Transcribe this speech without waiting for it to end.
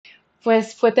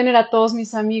pues fue tener a todos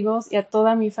mis amigos y a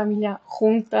toda mi familia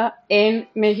junta en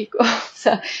México. O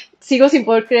sea, sigo sin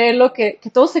poder creerlo que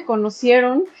todos se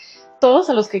conocieron, todos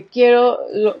a los que quiero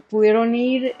pudieron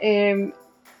ir,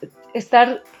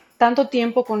 estar tanto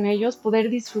tiempo con ellos, poder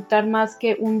disfrutar más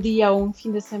que un día o un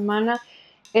fin de semana.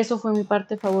 Eso fue mi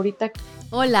parte favorita.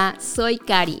 Hola, soy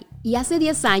Cari y hace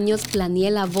 10 años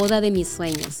planeé la boda de mis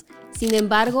sueños. Sin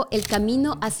embargo, el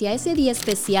camino hacia ese día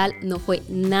especial no fue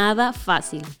nada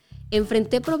fácil.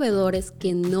 Enfrenté proveedores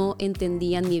que no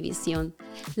entendían mi visión,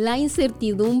 la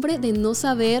incertidumbre de no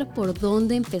saber por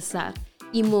dónde empezar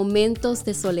y momentos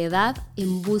de soledad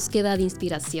en búsqueda de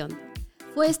inspiración.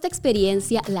 Fue esta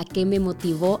experiencia la que me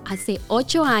motivó hace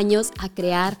 8 años a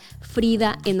crear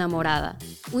Frida Enamorada,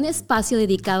 un espacio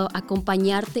dedicado a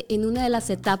acompañarte en una de las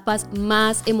etapas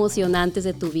más emocionantes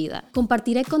de tu vida.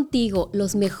 Compartiré contigo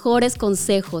los mejores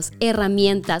consejos,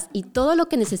 herramientas y todo lo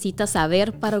que necesitas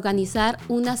saber para organizar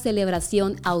una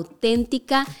celebración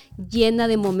auténtica llena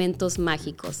de momentos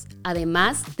mágicos.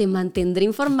 Además, te mantendré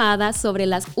informada sobre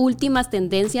las últimas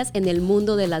tendencias en el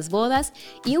mundo de las bodas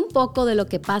y un poco de lo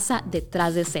que pasa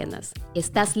detrás de escenas.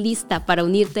 ¿Estás lista para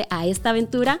unirte a esta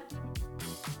aventura?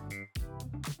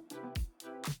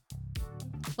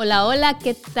 Hola, hola,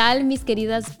 ¿qué tal mis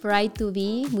queridas Bride to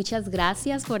Be? Muchas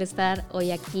gracias por estar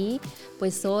hoy aquí.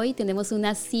 Pues hoy tenemos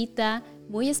una cita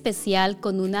muy especial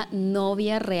con una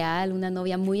novia real, una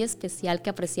novia muy especial que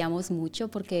apreciamos mucho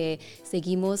porque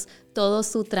seguimos todo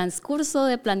su transcurso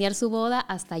de planear su boda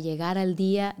hasta llegar al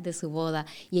día de su boda.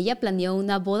 Y ella planeó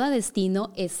una boda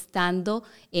destino estando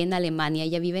en Alemania.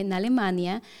 Ella vive en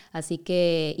Alemania,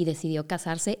 y decidió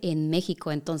casarse en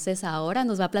México. Entonces ahora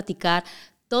nos va a platicar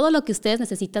todo lo que ustedes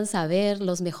necesitan saber,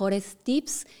 los mejores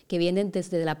tips que vienen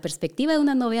desde la perspectiva de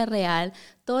una novia real,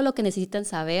 todo lo que necesitan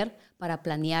saber para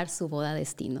planear su boda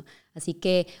destino. Así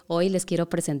que hoy les quiero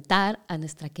presentar a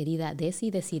nuestra querida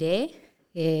Desiree.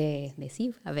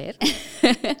 Desi, a ver.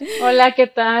 Hola, ¿qué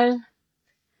tal?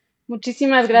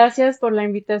 Muchísimas gracias por la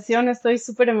invitación. Estoy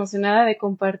súper emocionada de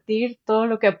compartir todo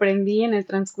lo que aprendí en el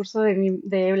transcurso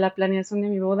de la planeación de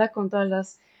mi boda con todas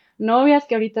las novias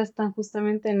que ahorita están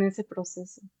justamente en ese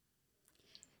proceso.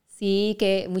 Sí,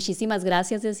 que muchísimas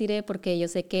gracias, Desiree, porque yo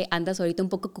sé que andas ahorita un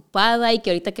poco ocupada y que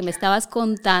ahorita que me estabas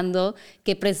contando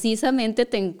que precisamente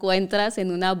te encuentras en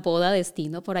una boda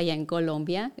destino por allá en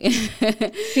Colombia.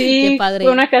 Qué Sí, fue padre.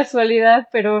 una casualidad,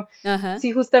 pero Ajá.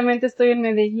 sí, justamente estoy en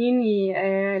Medellín y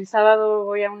el sábado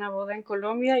voy a una boda en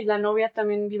Colombia y la novia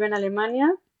también vive en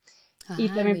Alemania y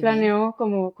Ah, también muy bien. planeó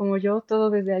como yo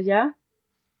todo desde allá.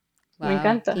 Me Wow,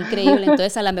 encanta. qué increíble.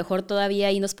 Entonces, a lo mejor todavía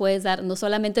ahí nos puedes dar no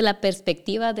solamente la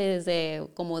perspectiva desde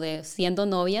como de siendo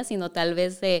novia, sino tal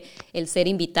vez de el ser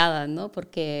invitada, ¿no?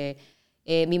 Porque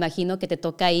me imagino que te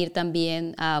toca ir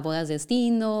también a bodas de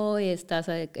destino, y estás,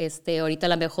 ahorita a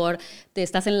lo mejor te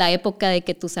estás en la época de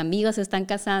que tus amigas se están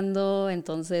casando,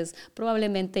 entonces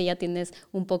probablemente ya tienes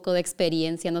un poco de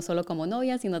experiencia, no solo como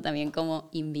novia, sino también como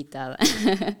invitada.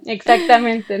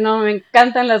 Exactamente, no, me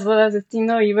encantan las bodas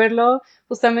destino y verlo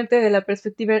justamente de la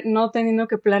perspectiva, no teniendo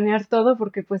que planear todo,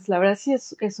 porque pues la verdad sí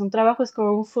es un trabajo, es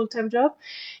como un full-time job.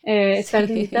 Estar de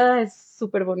Sí. invitada es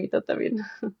súper bonito también.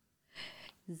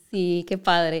 Sí, qué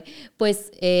padre. Pues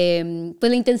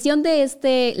la intención de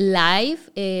este live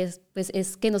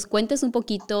es que nos cuentes un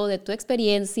poquito de tu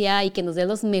experiencia y que nos des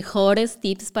los mejores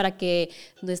tips para que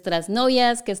nuestras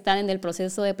novias que están en el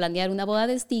proceso de planear una boda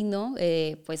destino,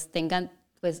 pues tengan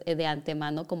de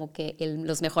antemano como que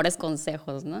los mejores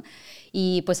consejos, ¿no?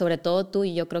 Y pues sobre todo tú,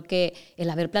 y yo creo que el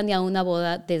haber planeado una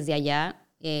boda desde allá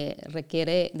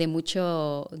requiere de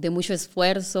mucho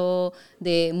esfuerzo,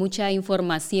 de mucha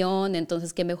información,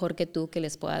 entonces qué mejor que tú que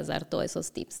les puedas dar todos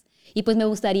esos tips. Y pues me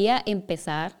gustaría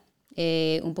empezar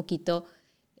un poquito,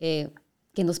 eh,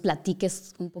 que nos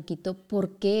platiques un poquito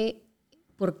por qué,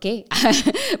 por qué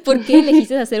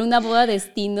elegiste hacer una boda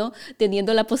destino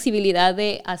teniendo la posibilidad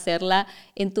de hacerla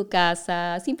en tu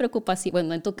casa, sin preocupación,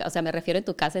 bueno, o sea, me refiero en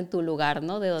tu casa, en tu lugar,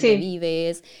 ¿no? De donde Sí.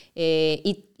 vives.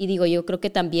 Y digo, yo creo que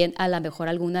también a lo mejor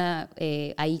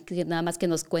ahí nada más que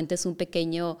nos cuentes una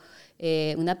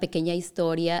pequeña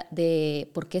historia de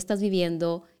por qué estás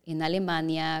viviendo en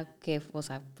Alemania, o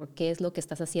sea, por qué es lo que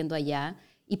estás haciendo allá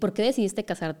y por qué decidiste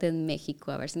casarte en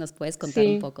México. A ver si nos puedes contar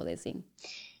un Sí, poco de sí.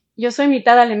 yo soy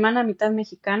mitad alemana, mitad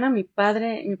mexicana. Mi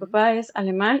papá es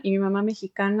alemán y mi mamá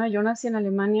mexicana. Yo nací en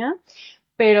Alemania,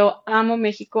 pero amo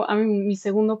México, amo mi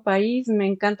segundo país. Me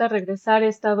encanta regresar. He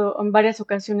estado en varias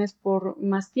ocasiones por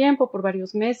más tiempo, por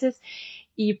varios meses.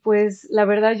 Y pues la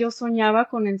verdad yo soñaba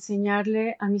con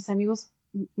enseñarle a mis amigos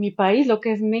mi país, lo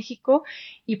que es México,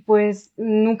 y pues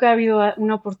nunca ha habido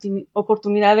una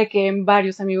oportunidad de que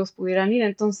varios amigos pudieran ir.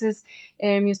 Entonces,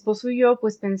 mi esposo y yo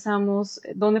pues pensamos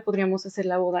dónde podríamos hacer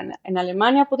la boda. En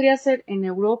Alemania podría ser, en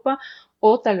Europa,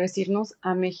 o tal vez irnos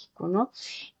a México, ¿no?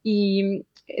 Y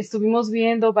estuvimos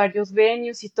viendo varios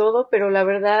venues y todo, pero la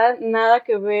verdad, nada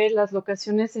que ver, las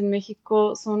locaciones en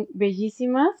México son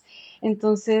bellísimas.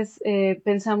 Entonces,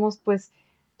 pensamos pues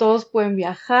todos pueden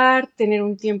viajar, tener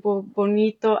un tiempo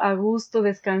bonito, a gusto,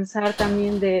 descansar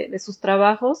también de sus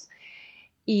trabajos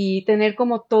y tener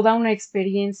como toda una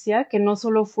experiencia que no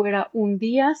solo fuera un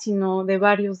día, sino de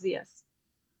varios días.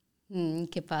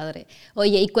 Qué padre.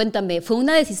 Oye, y cuéntame, ¿fue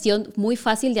una decisión muy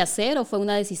fácil de hacer o fue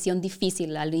una decisión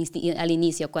difícil al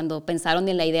inicio, cuando pensaron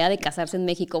en la idea de casarse en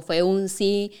México? ¿Fue un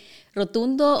sí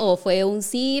rotundo o fue un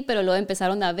sí, pero luego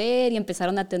empezaron a ver y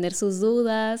empezaron a tener sus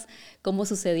dudas? ¿Cómo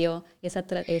sucedió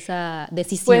esa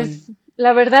decisión? Pues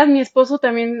la verdad, mi esposo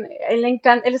también, él le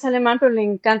encanta, él es alemán, pero le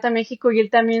encanta México y él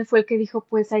también fue el que dijo,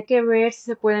 pues hay que ver si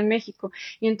se puede en México.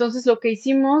 Y entonces lo que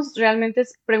hicimos realmente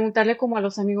es preguntarle como a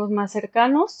los amigos más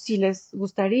cercanos si les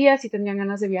gustaría, si tendrían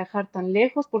ganas de viajar tan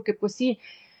lejos, porque pues sí,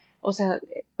 o sea,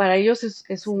 para ellos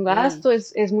es un Sí, gasto,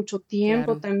 es mucho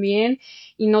tiempo claro. también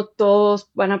y no todos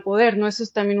van a poder, ¿no? Eso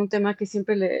es también un tema que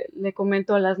siempre le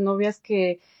comento a las novias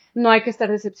que no hay que estar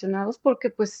decepcionados porque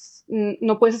pues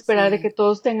no puedes esperar de que Sí.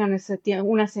 todos tengan ese tiempo,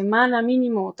 una semana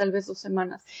mínimo o tal vez 2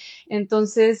 semanas.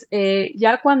 Entonces,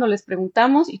 ya cuando les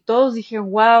preguntamos y todos dijeron,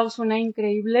 wow, suena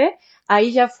increíble,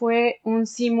 ahí ya fue un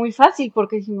sí muy fácil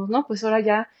porque dijimos, no, pues ahora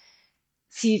ya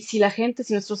si la gente,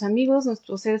 si nuestros amigos,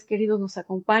 nuestros seres queridos nos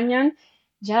acompañan,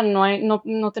 ya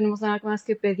no tenemos nada más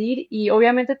que pedir. Y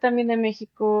obviamente también de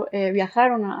México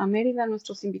viajaron a Mérida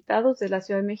nuestros invitados de la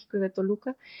Ciudad de México y de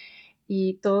Toluca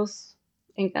y todos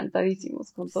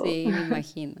encantadísimos con todo. Sí, me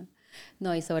imagino.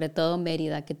 No, y sobre todo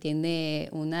Mérida, que tiene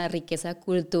una riqueza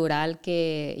cultural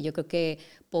que yo creo que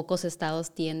pocos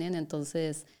estados tienen,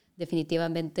 entonces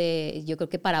definitivamente yo creo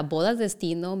que para bodas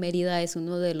destino, Mérida es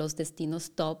uno de los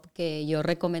destinos top que yo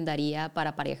recomendaría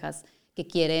para parejas que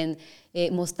quieren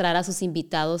mostrar a sus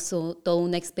invitados toda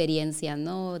una experiencia,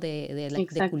 ¿no? De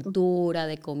Exacto. cultura,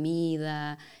 de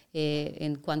comida,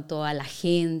 en cuanto a la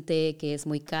gente, que es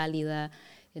muy cálida.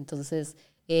 Entonces,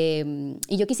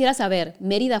 y yo quisiera saber,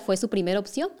 ¿Mérida fue su primera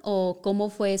opción o cómo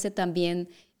fue ese también,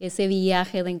 ese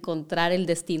viaje de encontrar el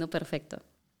destino perfecto?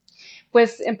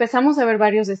 Pues empezamos a ver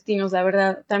varios destinos, la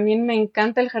verdad. También me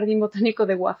encanta el Jardín Botánico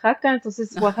de Oaxaca,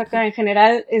 entonces Oaxaca en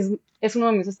general es uno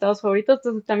de mis estados favoritos,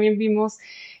 entonces también vimos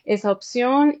esa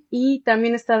opción y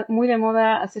también está muy de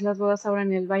moda hacer las bodas ahora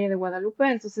en el Valle de Guadalupe,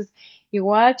 entonces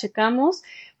igual checamos,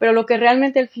 pero lo que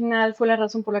realmente al final fue la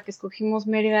razón por la que escogimos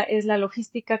Mérida es la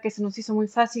logística que se nos hizo muy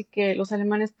fácil que los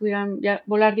alemanes pudieran ya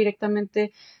volar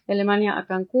directamente de Alemania a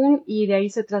Cancún y de ahí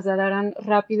se trasladaran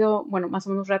rápido, bueno, más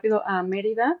o menos rápido a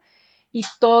Mérida y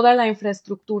toda la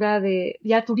infraestructura de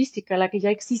ya turística, la que ya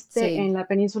existe Sí. en la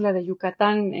península de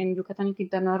Yucatán, en Yucatán y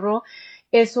Quintana Roo,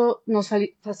 eso nos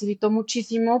facilitó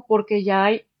muchísimo porque ya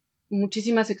hay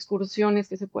muchísimas excursiones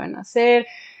que se pueden hacer,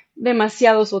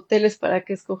 demasiados hoteles para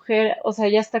que escoger, o sea,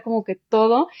 ya está como que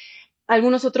todo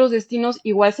algunos otros destinos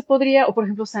igual se podría, o por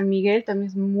ejemplo San Miguel también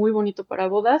es muy bonito para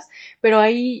bodas, pero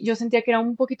ahí yo sentía que era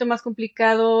un poquito más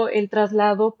complicado el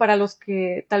traslado para los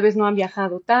que tal vez no han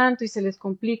viajado tanto y se les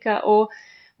complica, o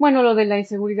bueno, lo de la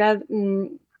inseguridad,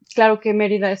 claro que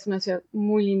Mérida es una ciudad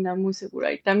muy linda, muy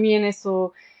segura y también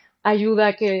eso ayuda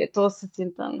a que todos se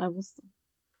sientan a gusto.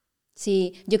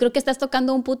 Sí, yo creo que estás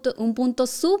tocando un punto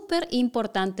súper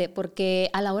importante porque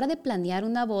a la hora de planear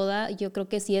una boda, yo creo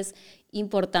que sí es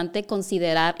importante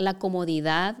considerar la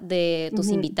comodidad de tus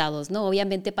Ujú, invitados, ¿no?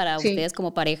 Obviamente para sí, ustedes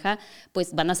como pareja,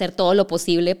 pues van a hacer todo lo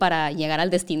posible para llegar al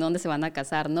destino donde se van a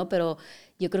casar, ¿no? Pero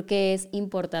yo creo que es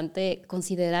importante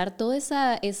considerar todo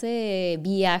ese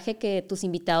viaje que tus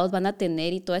invitados van a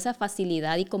tener y toda esa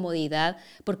facilidad y comodidad,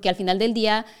 porque al final del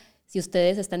día si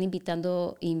ustedes están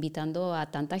invitando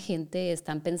a tanta gente,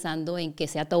 están pensando en que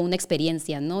sea toda una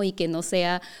experiencia, ¿no? Y que no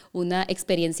sea una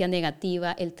experiencia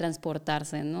negativa el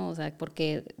transportarse, ¿no? O sea,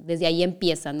 porque desde ahí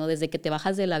empieza, ¿no? Desde que te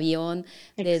bajas del avión,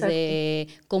 exacto. desde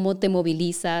cómo te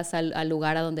movilizas al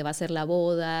lugar a donde va a ser la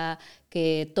boda,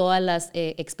 que todas las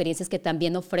experiencias que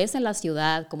también ofrece la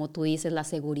ciudad, como tú dices, la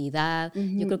seguridad.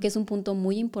 Yo creo Ujú. que es un punto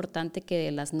muy importante que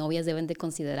las novias deben de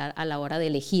considerar a la hora de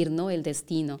elegir, ¿no? El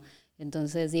destino.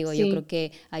 Entonces, digo, yo creo Sí,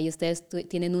 que ahí ustedes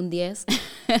tienen un 10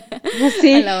 a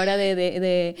sí, la hora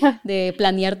de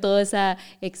planear toda esa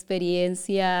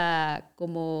experiencia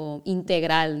como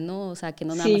integral, ¿no? O sea, que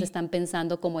no nada más sí, están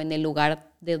pensando como en el lugar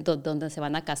donde se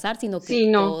van a casar, sino que sí,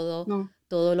 no, todo, no.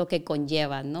 todo lo que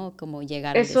conlleva, ¿no? Como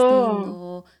llegar al Eso,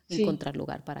 destino, sí. encontrar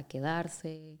lugar para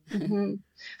quedarse. Ujú.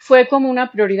 Fue como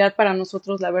una prioridad para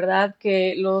nosotros, la verdad,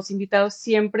 que los invitados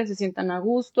siempre se sientan a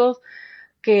gustos,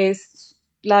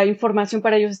 la información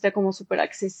para ellos esté como súper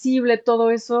accesible, todo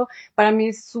eso para mí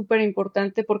es súper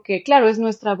importante porque, claro, es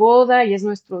nuestra boda y es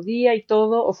nuestro día y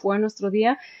todo, o fue nuestro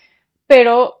día,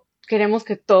 pero queremos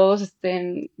que todos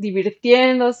estén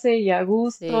divirtiéndose y a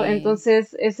gusto. Sí.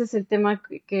 Entonces, ese es el tema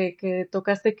que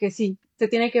tocaste, que sí, se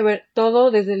tiene que ver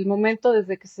todo desde el momento,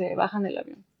 desde que se bajan del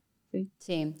avión. Sí.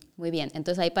 Sí, muy bien.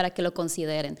 Entonces ahí para que lo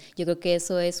consideren. Yo creo que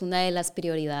eso es una de las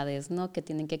prioridades, ¿no? Que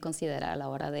tienen que considerar a la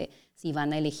hora de si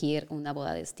van a elegir una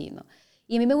boda destino.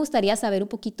 Y a mí me gustaría saber un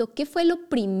poquito qué fue lo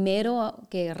primero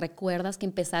que recuerdas que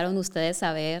empezaron ustedes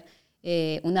a ver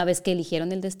una vez que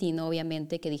eligieron el destino,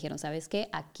 obviamente, que dijeron, ¿sabes qué?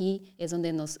 Aquí es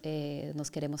donde nos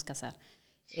queremos casar.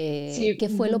 Sí, ¿Qué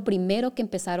fue lo ujú. primero que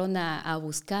empezaron a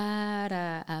buscar,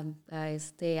 a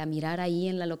mirar ahí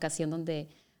en la locación donde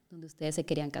ustedes se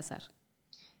querían casar?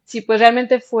 Sí, pues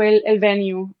realmente fue el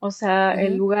venue, o sea,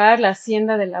 el Ujú, lugar, la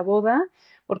hacienda de la boda,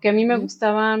 porque a mí me ujú,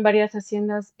 gustaban varias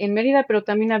haciendas en Mérida, pero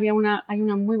también hay una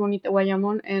muy bonita,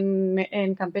 Guayamón,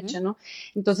 en ujú. Campeche, ¿no?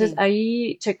 Entonces Sí,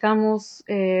 ahí checamos,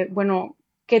 bueno,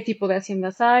 qué tipo de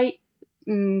haciendas hay,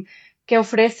 mm, qué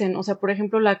ofrecen, o sea, por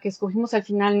ejemplo, la que escogimos al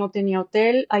final no tenía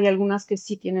hotel, hay algunas que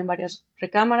sí tienen varias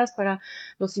recámaras para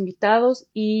los invitados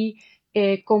y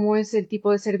cómo es el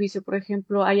tipo de servicio. Por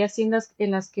ejemplo, hay haciendas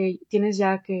en las que tienes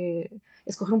ya que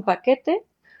escoger un paquete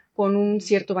con un ujú,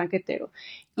 cierto banquetero.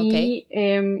 ok, Y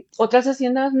otras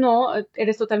haciendas no,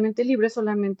 eres totalmente libre,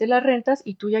 solamente las rentas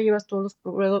y tú ya llevas todos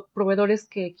los proveedores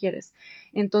que quieres.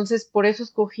 Entonces, por eso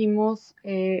escogimos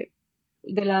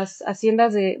de las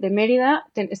haciendas de Mérida,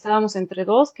 estábamos entre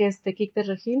dos, que es Tequic de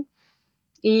Regil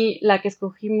y la que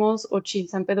escogimos Ochil,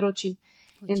 San Pedro Ochil.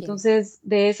 Uchil. Entonces,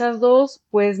 de esas dos,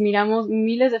 pues miramos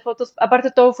miles de fotos.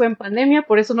 Aparte, todo fue en pandemia,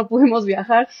 por eso no pudimos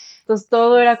viajar. Entonces,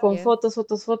 todo Sí, era con cierto. fotos,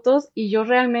 fotos, fotos. Y yo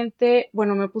realmente,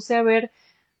 bueno, me puse a ver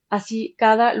así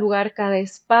cada lugar, cada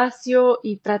espacio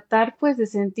y tratar pues de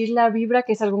sentir la vibra,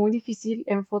 que es algo muy difícil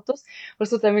en fotos. Por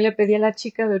eso también le pedí a la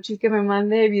chica de Ochil que me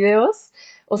mande videos,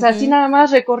 o sea, así Ujú, nada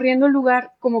más recorriendo el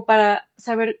lugar como para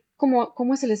saber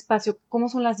cómo es el espacio, cómo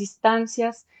son las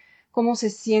distancias, cómo se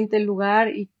siente el lugar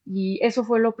y eso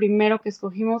fue lo primero que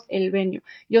escogimos, el venue.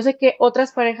 Yo sé que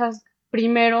otras parejas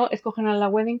primero escogen a la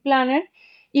wedding planner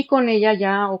y con ella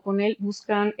ya o con él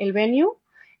buscan el venue.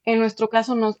 En nuestro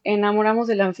caso nos enamoramos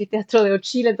del anfiteatro de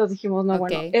Ochil, entonces dijimos, no,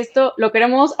 ok, bueno, esto lo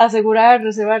queremos asegurar,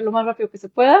 reservar lo más rápido que se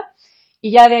pueda. Y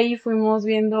ya de ahí fuimos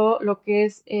viendo lo que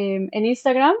es en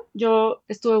Instagram. Yo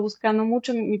estuve buscando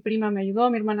mucho, mi prima me ayudó,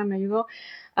 mi hermana me ayudó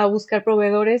a buscar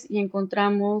proveedores y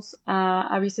encontramos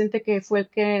a Vicente, que fue el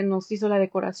que nos hizo la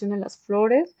decoración de las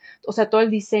flores, o sea, todo el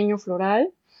diseño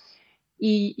floral.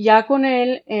 Y ya con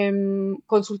él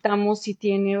consultamos si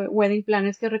tiene wedding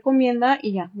planners que recomienda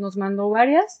y ya, nos mandó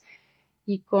varias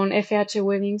y con FH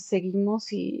Wedding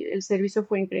seguimos y el servicio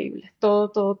fue increíble. Todo,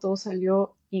 todo, todo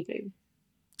salió increíble.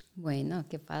 bueno,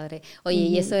 qué padre. Oye,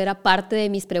 y eso Ujú. era parte de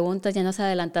mis preguntas, ya nos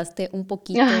adelantaste un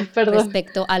Ay, poquito perdón.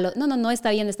 respecto a lo... No, no, no,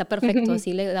 está bien, está perfecto,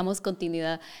 así le damos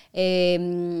continuidad.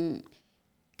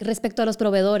 Respecto a los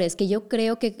proveedores, que yo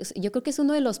creo que es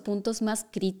uno de los puntos más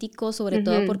críticos, sobre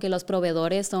todo Ujú, porque los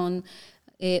proveedores son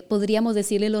podríamos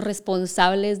decirle los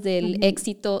responsables del ujú.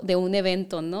 éxito de un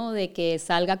evento, ¿no? De que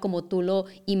salga como tú lo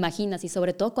imaginas y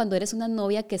sobre todo cuando eres una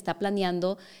novia que está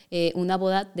planeando una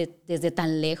boda desde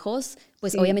tan lejos,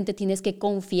 pues Sí. obviamente tienes que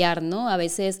confiar, ¿no? A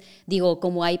veces digo,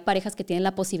 como hay parejas que tienen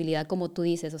la posibilidad, como tú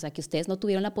dices, o sea, que ustedes no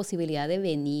tuvieron la posibilidad de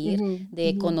venir, Ujú,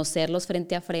 de ujú. conocerlos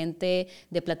frente a frente,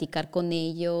 de platicar con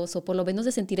ellos o por lo menos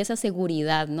de sentir esa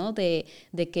seguridad, ¿no? De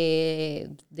que...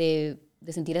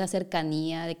 de sentir esa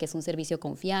cercanía, de que es un servicio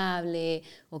confiable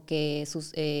o que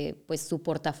pues su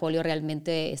portafolio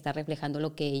realmente está reflejando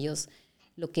lo que ellos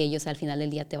al final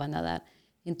del día te van a dar.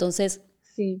 Entonces,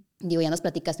 Sí. digo, ya nos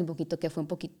platicaste un poquito que fue un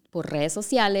poquito por redes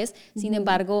sociales, sin Ujú.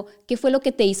 embargo, ¿qué fue lo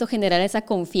que te hizo generar esa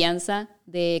confianza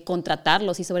de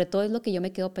contratarlos? Y sobre todo es lo que yo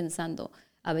me quedo pensando,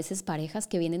 a veces parejas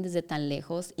que vienen desde tan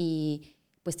lejos y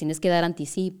pues tienes que dar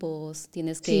anticipos,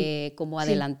 tienes Sí. que como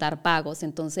Sí. adelantar pagos,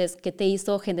 entonces, ¿qué te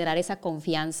hizo generar esa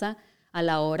confianza a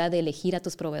la hora de elegir a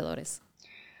tus proveedores?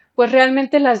 Pues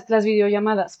realmente las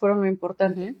videollamadas fueron lo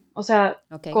importante. Ujú, O sea,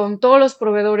 ok, con todos los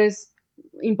proveedores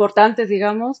importantes,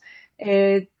 digamos,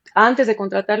 antes de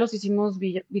contratarlos hicimos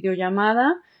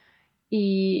videollamada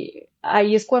y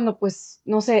ahí es cuando, pues,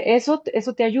 no sé, eso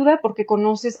te ayuda porque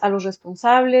conoces a los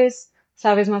responsables,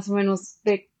 sabes más o menos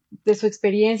de su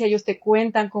experiencia, ellos te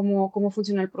cuentan cómo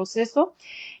funciona el proceso,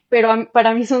 pero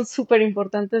para mí son súper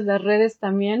importantes las redes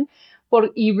también,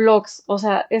 y blogs, o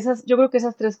sea, yo creo que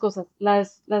esas tres cosas,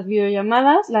 las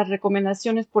videollamadas, las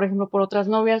recomendaciones, por ejemplo, por otras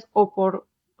novias o por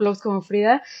blogs como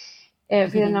Frida,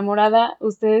 Frida Enamorada,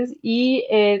 ustedes, y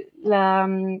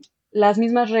las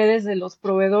mismas redes de los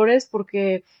proveedores,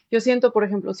 porque yo siento, por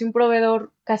ejemplo, si un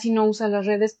proveedor casi no usa las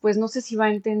redes, pues no sé si va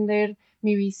a entender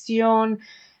mi visión,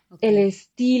 Ok. el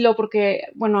estilo, porque,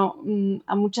 bueno,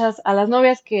 a las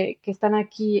novias que están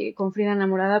aquí con Frida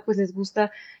Enamorada, pues les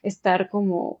gusta estar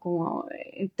como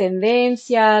en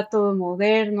tendencia, todo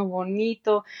moderno,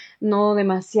 bonito, no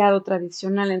demasiado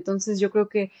tradicional. Entonces, yo creo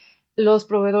que los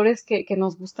proveedores que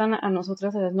nos gustan a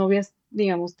nosotras, a las novias,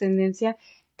 digamos, tendencia,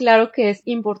 claro que es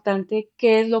importante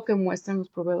qué es lo que muestran los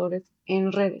proveedores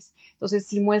en redes. Entonces,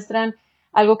 si muestran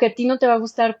algo que a ti no te va a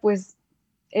gustar, pues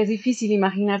es difícil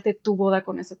imaginarte tu boda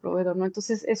con ese proveedor, ¿no?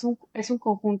 Entonces es un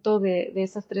conjunto de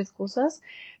esas tres cosas,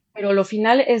 pero lo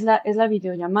final es la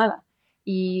videollamada.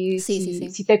 Y Sí, sí, si, sí.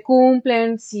 si te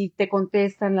cumplen, si te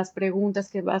contestan las preguntas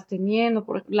que vas teniendo,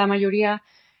 la mayoría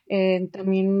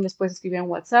también después escribían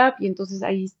WhatsApp y entonces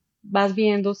ahí vas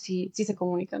viendo si se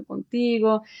comunican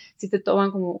contigo, si te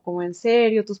toman como en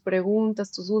serio tus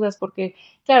preguntas, tus dudas, porque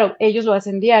claro, ellos lo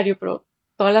hacen diario, pero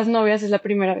todas las novias es la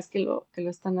primera vez que lo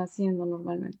están haciendo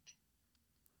normalmente.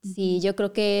 Sí, Ujú, yo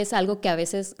creo que es algo que a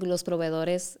veces los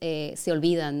proveedores se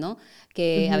olvidan, ¿no?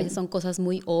 Que a veces ujú, son cosas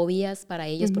muy obvias para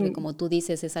ellos, porque ujú, como tú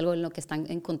dices, es algo en lo que están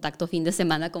en contacto fin de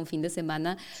semana con fin de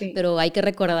semana, sí, pero hay que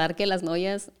recordar que las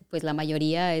novias, pues la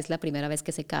mayoría es la primera vez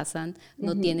que se casan,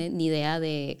 no ujú, tienen ni idea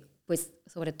de, pues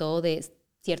sobre todo de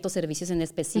ciertos servicios en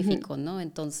ujú, específico, ¿no?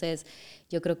 Entonces,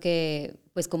 yo creo que,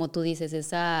 pues como tú dices,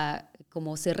 esa,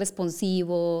 como ser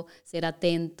responsivo, ser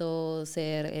atento,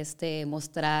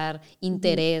 mostrar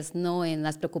ujú, interés, ¿no? En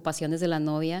las preocupaciones de la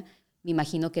novia, me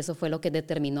imagino que eso fue lo que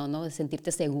determinó, ¿no? De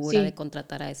sentirte segura de sí,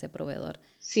 contratar a ese proveedor.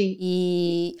 sí,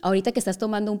 Y ahorita que estás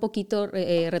tomando un poquito,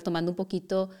 retomando un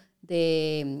poquito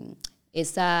de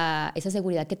esa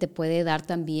seguridad que te puede dar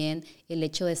también el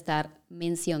hecho de estar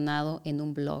mencionado en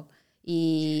un blog.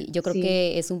 Y yo creo sí,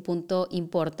 que es un punto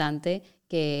importante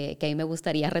que a mí me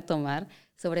gustaría retomar,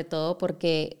 sobre todo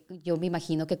porque yo me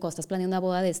imagino que cuando estás planeando una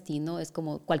boda destino, es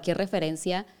como cualquier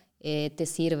referencia te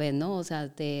sirve, ¿no? O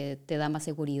sea, te da más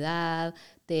seguridad,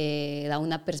 te da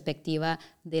una perspectiva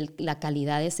de la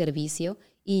calidad de servicio.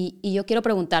 Y yo quiero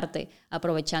preguntarte,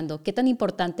 aprovechando, ¿qué tan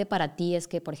importante para ti es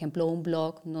que, por ejemplo, un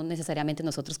blog, no necesariamente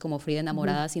nosotros como Frida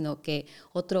ujú. Enamorada, sino que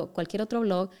cualquier otro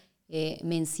blog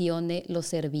mencione los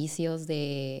servicios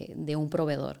de un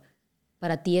proveedor?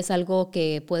 ¿Para ti es algo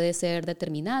que puede ser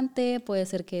determinante? ¿Puede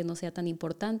ser que no sea tan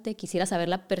importante? Quisiera saber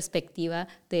la perspectiva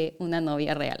de una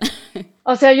novia real.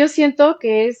 O sea, yo siento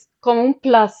que es como un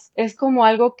plus, es como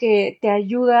algo que te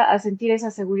ayuda a sentir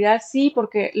esa seguridad, sí,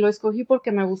 porque lo escogí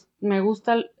porque me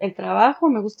gusta el trabajo,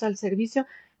 me gusta el servicio,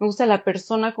 me gusta la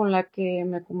persona con la que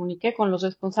me comuniqué, con los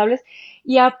responsables,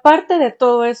 y aparte de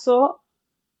todo eso,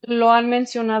 lo han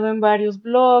mencionado en varios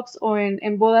blogs o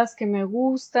en bodas que me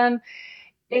gustan.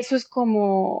 Eso es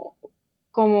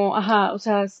ajá, o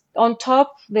sea, on top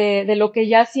de lo que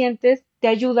ya sientes, te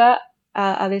ayuda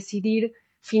a decidir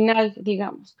final,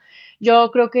 digamos.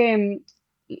 Yo creo que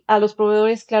a los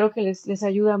proveedores, claro que les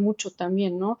ayuda mucho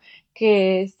también, ¿no?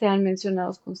 Que sean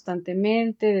mencionados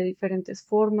constantemente, de diferentes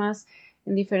formas,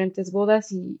 en diferentes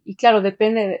bodas, y claro,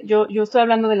 depende, yo estoy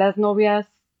hablando de las novias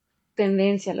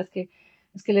tendencia, las que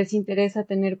les interesa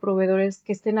tener proveedores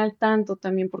que estén al tanto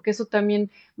también, porque eso también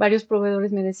varios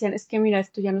proveedores me decían, es que mira,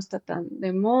 esto ya no está tan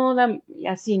de moda y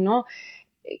así, ¿no?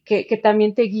 Que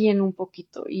también te guíen un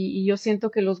poquito. Y yo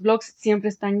siento que los blogs siempre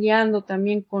están guiando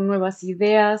también con nuevas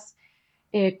ideas,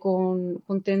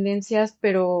 con tendencias,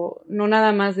 pero no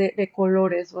nada más de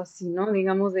colores o así, ¿no?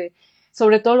 Digamos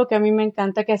sobre todo lo que a mí me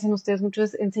encanta que hacen ustedes mucho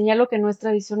es enseñar lo que no es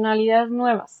tradicional, ideas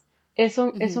nuevas.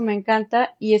 Eso Ujú. me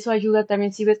encanta y eso ayuda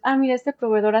también si ves, mira, este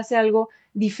proveedor hace algo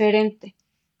diferente.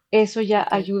 Eso ya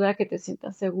Ok. ayuda a que te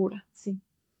sientas segura, sí.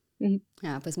 Ujú.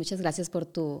 Pues muchas gracias por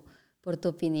tu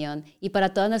opinión. Y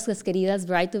para todas nuestras queridas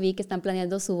Bride to Be que están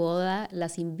planeando su boda,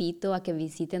 las invito a que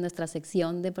visiten nuestra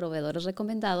sección de proveedores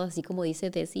recomendados, así como dice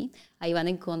Desi. Ahí van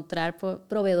a encontrar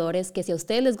proveedores que si a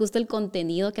ustedes les gusta el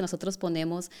contenido que nosotros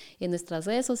ponemos en nuestras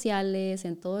redes sociales,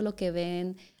 en todo lo que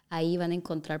ven, ahí van a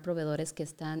encontrar proveedores que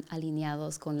están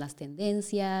alineados con las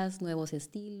tendencias, nuevos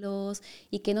estilos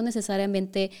y que no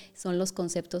necesariamente son los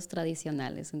conceptos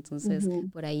tradicionales. Entonces,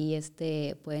 Ujú. por ahí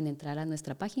pueden entrar a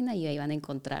nuestra página y ahí van a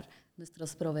encontrar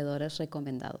nuestros proveedores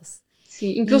recomendados.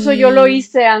 Sí, incluso yo lo Y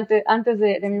hice antes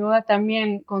de mi sí, boda,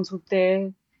 también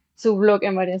consulté su blog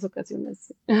en varias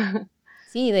ocasiones.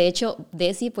 Sí, de hecho,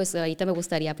 Desi, pues ahorita me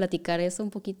gustaría platicar eso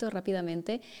un poquito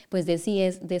rápidamente. Pues Desi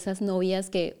es de esas novias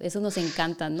que, eso nos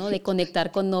encanta, ¿no? De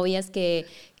conectar con novias que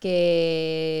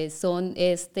son,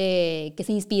 que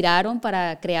se inspiraron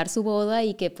para crear su boda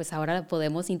y que pues ahora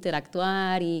podemos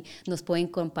interactuar y nos pueden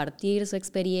compartir su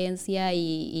experiencia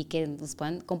y que nos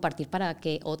puedan compartir para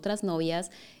que otras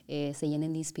novias se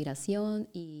llenen de inspiración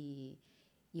y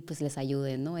pues les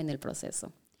ayuden, ¿no? En el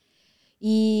proceso.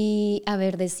 Y a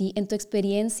ver, Desi, en tu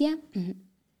experiencia,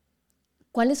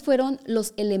 ¿cuáles fueron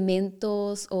los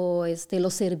elementos o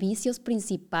los servicios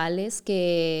principales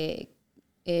que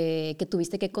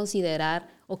tuviste que considerar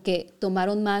o que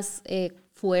tomaron más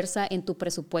fuerza en tu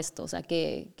presupuesto? O sea,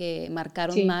 que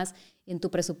marcaron Sí, más en tu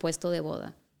presupuesto de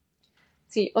boda.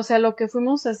 sí, o sea, lo que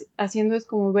fuimos haciendo es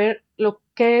como ver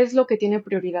qué es lo que tiene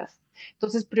prioridad.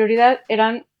 Entonces, prioridad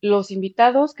eran los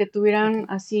invitados que Ok, tuvieran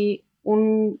así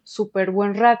un súper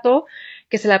buen rato,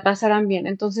 que se la pasaran bien.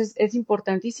 Entonces, es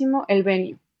importantísimo el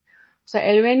venue. O sea,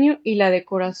 el venue y la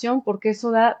decoración, porque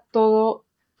eso da todo,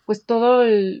 pues todo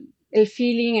el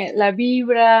feeling, la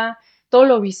vibra, todo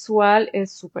lo visual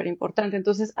es súper importante.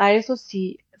 Entonces, a eso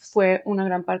sí fue una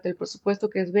gran parte del presupuesto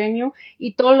que es venue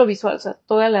y todo lo visual, o sea,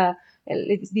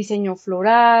 el diseño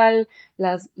floral,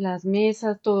 las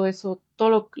mesas, todo eso,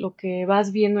 todo lo que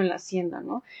vas viendo en la hacienda,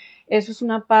 ¿no? Eso es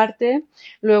una parte.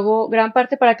 Luego, gran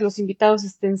parte para que los invitados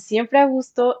estén siempre a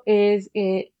gusto es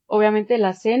obviamente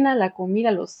la cena, la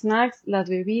comida, los snacks, las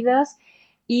bebidas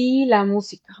y la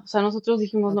música. O sea, nosotros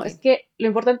dijimos, no, ok, es que lo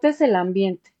importante es el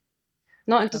ambiente,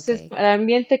 ¿no? ok. Entonces, para el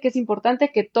ambiente, ¿qué es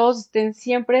importante? Que todos estén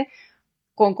siempre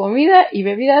con comida y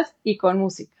bebidas y con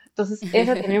música. Entonces,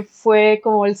 esa también fue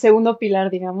como el segundo pilar,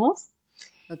 digamos.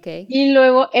 Ok, Y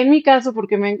luego, en mi caso,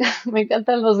 porque me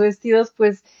encantan los vestidos,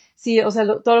 pues sí, o sea,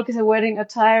 todo lo que es wedding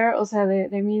attire, o sea, de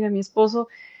mí, de mi esposo,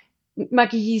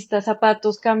 maquillista,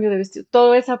 zapatos, cambio de vestido,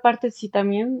 toda esa parte sí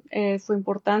también fue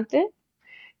importante.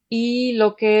 Y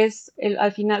lo que es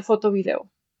al final foto video.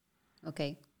 ok,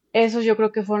 Eso yo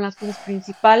creo que fueron las cosas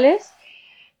principales.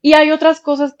 Y hay otras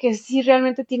cosas que sí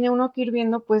realmente tiene uno que ir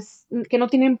viendo, pues, que no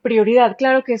tienen prioridad.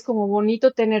 Claro que es como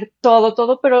bonito tener todo,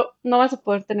 todo, pero no vas a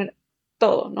poder tener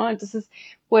todo, ¿no? Entonces,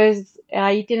 pues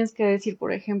ahí tienes que decir,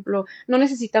 por ejemplo, no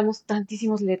necesitamos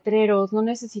tantísimos letreros, no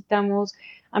necesitamos,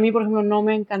 a mí, por ejemplo, no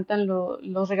me encantan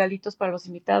los regalitos para los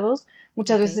invitados,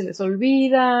 muchas ok. veces se les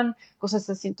olvidan, cosas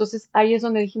así. Entonces, ahí es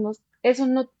donde dijimos, eso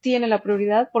no tiene la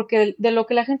prioridad, porque de lo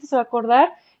que la gente se va a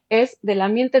acordar es del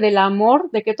ambiente, del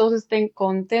amor, de que todos estén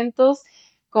contentos,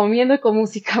 comiendo y con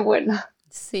música buena.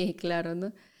 Sí, claro,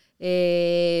 ¿no?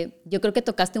 Yo creo que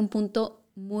tocaste un punto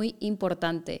muy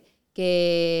importante,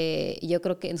 que yo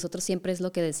creo que nosotros siempre es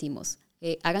lo que decimos.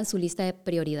 Hagan su lista de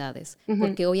prioridades, Ujú,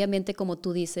 porque obviamente, como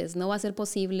tú dices, no va a ser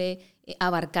posible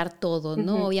abarcar todo,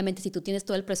 ¿no? ujú. Obviamente, si tú tienes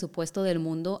todo el presupuesto del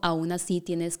mundo, aún así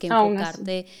tienes que Aún así.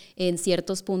 enfocarte en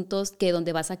ciertos puntos que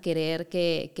donde vas a querer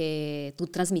que tú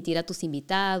transmitir a tus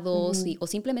invitados, Ujú, o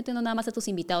simplemente no nada más a tus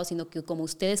invitados, sino que como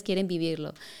ustedes quieren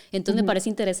vivirlo. Entonces me ujú, parece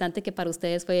interesante que para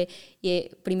ustedes fue,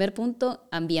 primer punto,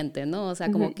 ambiente, ¿no? O sea,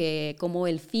 ujú, como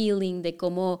el feeling de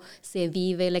cómo se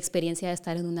vive la experiencia de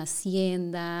estar en una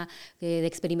hacienda, de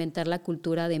experimentar la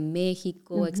cultura de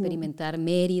México, ujú. experimentar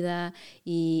Mérida,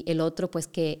 y el otro, pues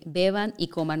que beban y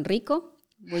coman rico,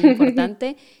 muy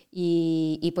importante,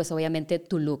 y pues obviamente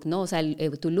tu look, ¿no? O sea,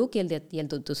 tu look y el de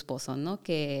tu esposo, ¿no?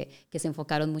 Que se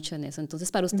enfocaron mucho en eso.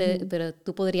 Entonces, para usted, Ujú. pero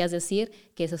tú podrías decir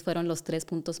que esos fueron los tres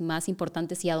puntos más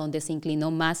importantes y a donde se inclinó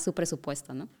más su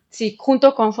presupuesto, ¿no? Sí,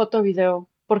 junto con foto video,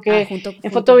 Ah, porque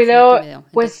en foto junto video, foto y video.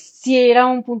 pues Entonces, sí era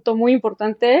un punto muy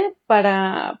importante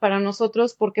para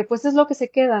nosotros, porque pues es lo que se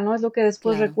queda, ¿no? Es lo que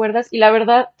después claro. recuerdas. Y la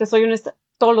verdad, te soy honesta,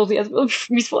 todos los días,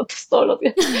 mis fotos, todos los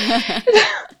días.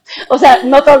 O sea,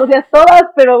 no todos los días todas,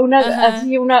 pero Ajá,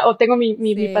 o tengo mi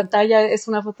sí, pantalla, es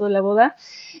una foto de la boda.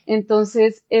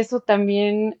 Entonces, eso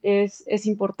también es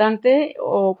importante,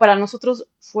 o para nosotros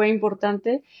fue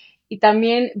importante. Y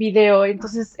también video.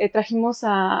 Entonces, trajimos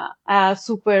a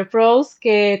Super Pros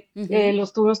que ujú,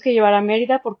 los tuvimos que llevar a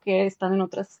Mérida porque están en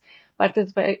otras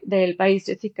partes del país.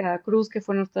 Jessica Cruz, que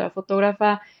fue nuestra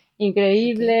fotógrafa,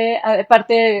 ok, increíble.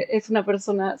 Aparte, es una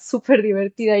persona súper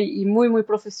divertida y muy, muy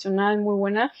profesional, muy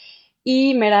buena.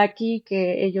 Y Meraki,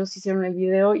 que ellos hicieron el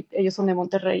video y ellos son de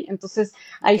Monterrey. Entonces,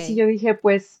 ahí ok. sí yo dije,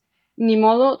 pues, ni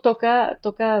modo, toca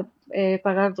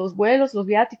pagar los vuelos, los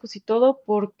viáticos y todo,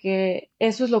 porque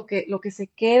eso es lo que se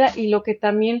queda y lo que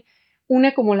también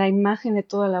une como la imagen de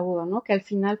toda la boda, ¿no? Que al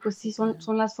final, pues sí, Sí, son, claro.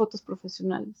 son las fotos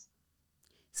profesionales.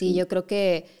 Sí, Sí. yo creo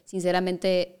que,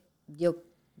 sinceramente, yo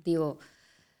digo,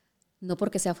 No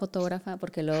porque sea fotógrafa,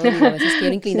 porque luego digo, a veces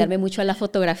quiero Sí, inclinarme mucho a la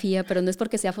fotografía, pero no es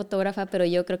porque sea fotógrafa, pero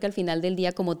yo creo que al final del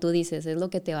día, como tú dices, es lo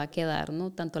que te va a quedar,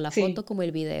 ¿no? Tanto la sí, foto como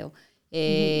el video.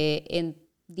 ujú, En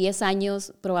 10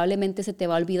 años probablemente se te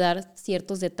va a olvidar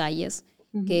ciertos detalles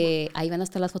ujú, que ahí van a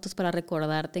estar las fotos para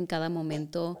recordarte en cada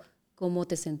momento cómo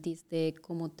te sentiste,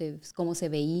 cómo se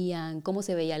veían, cómo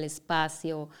se veía el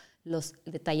espacio, los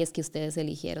detalles que ustedes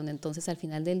eligieron. Entonces, al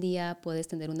final del día puedes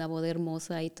tener una boda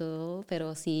hermosa y todo,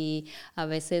 pero sí, a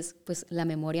veces pues la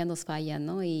memoria nos falla,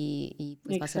 ¿no?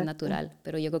 Pues va a ser exacto. natural.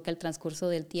 Pero yo creo que al transcurso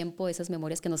del tiempo, esas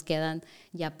memorias que nos quedan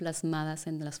ya plasmadas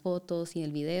en las fotos y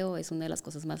el video, es una de las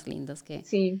cosas más lindas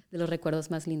Sí, de los recuerdos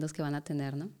más lindos que van a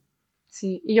tener, ¿no?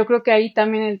 sí. Y yo creo que ahí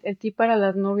también el tip para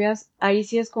las novias, ahí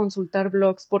sí es consultar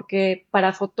blogs, porque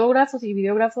para fotógrafos y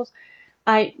videógrafos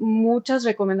hay muchas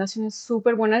recomendaciones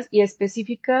súper buenas y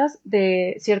específicas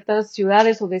de ciertas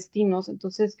ciudades o destinos.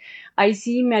 Entonces, ahí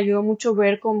sí me ayudó mucho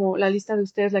ver como la lista de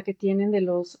ustedes, la que tienen de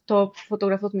los top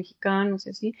fotógrafos mexicanos y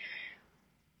así.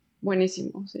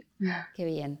 Buenísimo, sí. Qué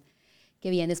bien. Qué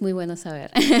bien, es muy bueno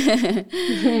saber.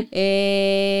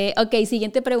 Ok,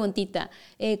 siguiente preguntita.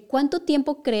 ¿Cuánto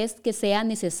tiempo crees que sea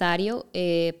necesario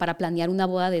para planear una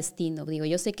boda destino? Digo,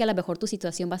 yo sé que a lo mejor tu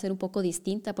situación va a ser un poco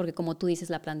distinta porque como tú dices,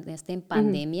 la planeaste en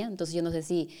Ujú. pandemia, entonces yo no sé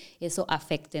si eso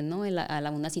afecte, ¿no?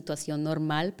 Una situación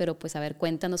normal, pero pues a ver,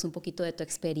 cuéntanos un poquito de tu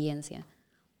experiencia.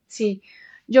 Sí,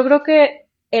 yo creo que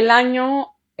el año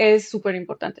es súper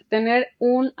importante, tener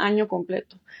un año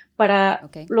completo. Para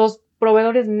Ok. los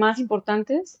proveedores más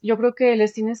importantes, yo creo que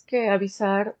les tienes que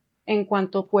avisar en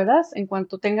cuanto puedas, en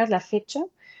cuanto tengas la fecha,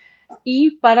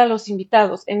 y para los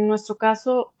invitados. En nuestro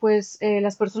caso, pues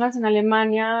las personas en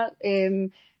Alemania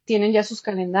tienen ya sus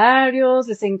calendarios,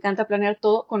 les encanta planear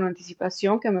todo con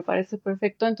anticipación, que me parece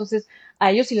perfecto. Entonces,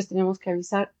 a ellos sí les tenemos que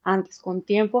avisar antes, con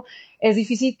tiempo. Es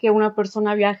difícil que una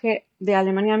persona viaje de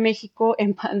Alemania a México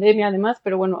en pandemia, además,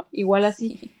 pero bueno, igual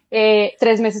así, Sí.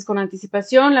 3 meses con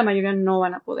anticipación, la mayoría no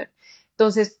van a poder.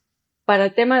 Entonces, para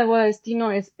el tema de boda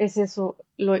destino es eso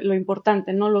lo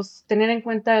importante, ¿no? Tener en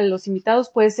cuenta los invitados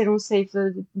puede ser un save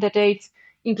the dates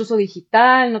incluso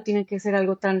digital, no tiene que ser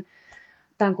algo tan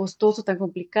costoso, tan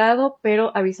complicado,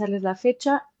 pero avisarles la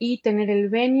fecha y tener el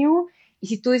venue. Y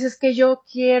si tú dices que yo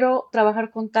quiero trabajar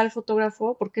con tal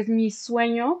fotógrafo porque es mi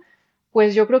sueño,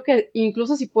 pues yo creo que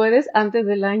incluso si puedes, antes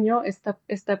del año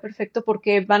está perfecto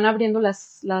porque van abriendo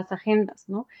las agendas,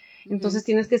 ¿no? Ujú. Entonces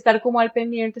tienes que estar como al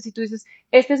pendiente. Si tú dices,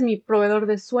 este es mi proveedor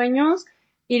de sueños,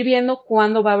 ir viendo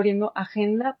cuándo va abriendo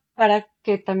agenda para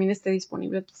que también esté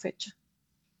disponible tu fecha.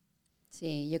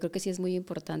 Sí, yo creo que sí es muy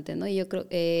importante, ¿no? Y yo creo,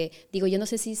 digo, yo no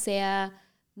sé si sea,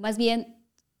 más bien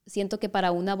siento que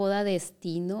para una boda de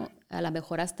destino, a lo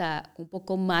mejor hasta un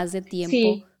poco más de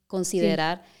tiempo Sí, sí,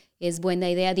 considerar es buena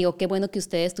idea. Digo, qué bueno que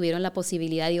ustedes tuvieron la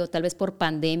posibilidad, digo, tal vez por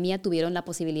pandemia tuvieron la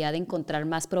posibilidad de encontrar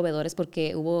más proveedores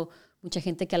porque hubo mucha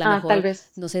gente que a lo tal mejor,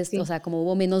 vez, no sé, o sí, sea, como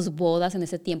hubo menos bodas en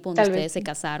ese tiempo donde tal vez ustedes se sí.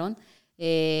 casaron,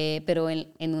 pero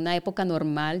en una época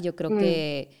normal yo creo Mm,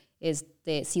 que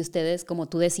si ustedes, como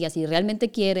tú decías, si realmente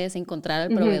quieres encontrar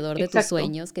al ujú, proveedor de tus exacto.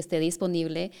 sueños que esté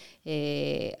disponible,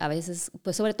 a veces,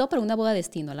 pues sobre todo para una boda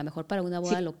destino, a lo mejor para una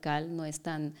boda Sí. local no es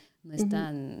Ujú,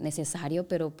 tan necesario,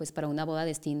 pero pues para una boda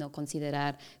destino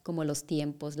considerar como los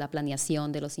tiempos, la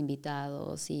planeación de los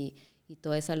invitados y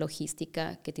toda esa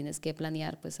logística que tienes que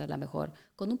planear, pues a lo mejor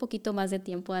con un poquito más de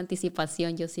tiempo de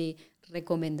anticipación yo sí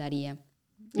recomendaría.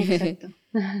 exacto.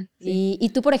 Sí. Y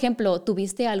tú, por ejemplo,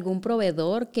 ¿tuviste algún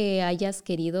proveedor que hayas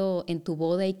querido en tu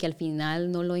boda y que al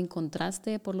final no lo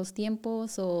encontraste por los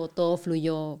tiempos o todo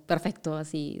fluyó perfecto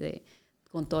así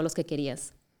con todos los que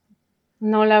querías?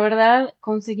 No, la verdad,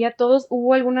 conseguí a todos.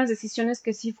 Hubo algunas decisiones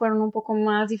que sí fueron un poco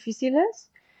más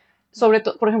difíciles. Sobre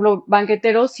todo, por ejemplo,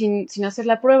 banquetero sin hacer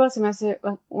la prueba, se me hace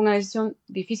una decisión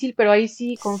difícil, pero ahí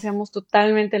sí confiamos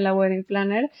totalmente en la wedding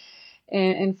planner,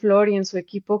 en Flor y en su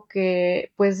equipo,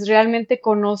 que pues realmente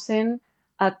conocen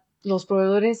a los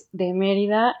proveedores de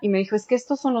Mérida y me dijo, es que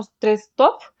estos son los tres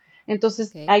top,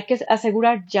 entonces Ok, hay que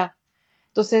asegurar ya.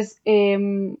 Entonces,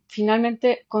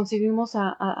 finalmente conseguimos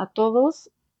a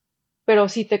todos, pero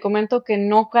sí te comento que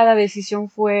no cada decisión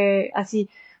fue así,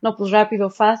 no, pues rápido,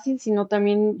 fácil, sino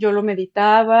también yo lo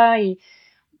meditaba y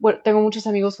bueno, tengo muchos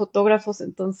amigos fotógrafos,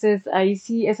 entonces ahí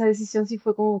sí, esa decisión sí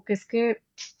fue como que es que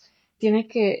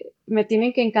me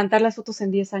tienen que encantar las fotos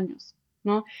en 10 años,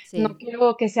 ¿no? No sí,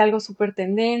 quiero que sea algo súper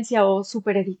tendencia o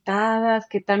súper editadas,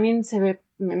 que también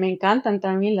me encantan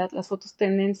también las fotos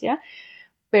tendencia,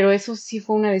 pero eso sí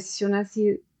fue una decisión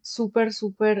así súper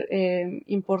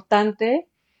importante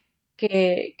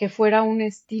que fuera un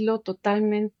estilo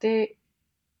totalmente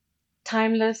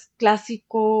timeless,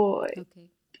 clásico, ok.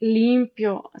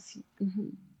 limpio, así.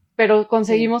 Ujú. pero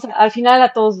Sí. conseguimos al final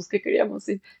a todos los que queríamos,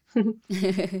 sí.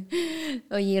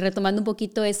 Oye, retomando un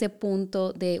poquito ese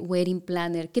punto de wedding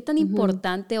planner, ¿qué tan Ujú.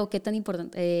 importante o qué tan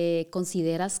importante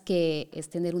consideras que es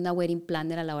tener una wedding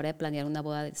planner a la hora de planear una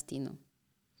boda de destino?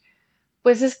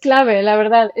 Pues es clave, la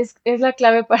verdad, es la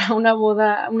clave para una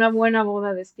boda, una buena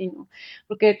boda destino,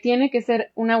 porque tiene que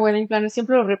ser una wedding planner,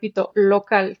 siempre lo repito,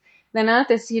 local. De nada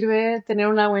te sirve tener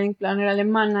una wedding planner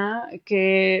alemana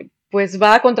que pues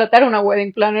va a contratar una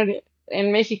wedding planner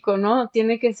en México, ¿no?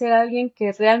 Tiene que ser alguien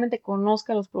que realmente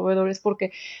conozca a los proveedores,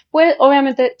 porque pues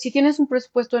obviamente si tienes un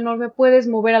presupuesto enorme puedes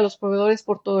mover a los proveedores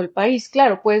por todo el país,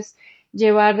 claro, puedes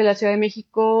llevar de la Ciudad de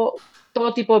México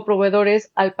todo tipo de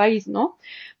proveedores al país, ¿no?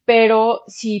 Pero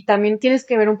si también tienes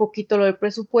que ver un poquito lo del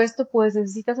presupuesto, pues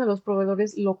necesitas a los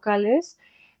proveedores locales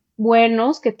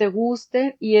buenos que te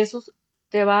gusten y esos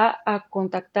te va a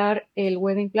contactar el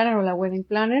wedding planner o la wedding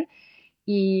planner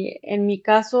y en mi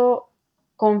caso,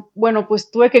 bueno,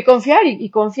 pues tuve que confiar y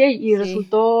confié y Sí,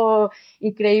 resultó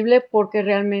increíble porque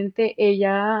realmente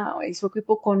ella y su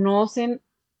equipo conocen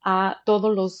a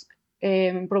todos los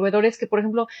proveedores que, por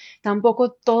ejemplo,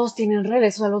 tampoco todos tienen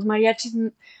redes. O sea, los mariachis,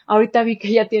 ahorita vi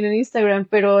que ya tienen Instagram,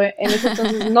 pero en ese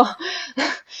entonces no,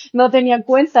 no tenían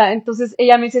cuenta. Entonces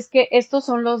ella me dice, es que estos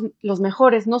son los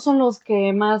mejores, no son los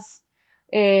que más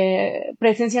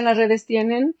presencia en las redes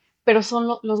tienen, pero son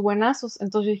los buenazos.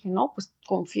 Entonces yo dije, no, pues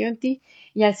confío en ti.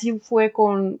 Y así fue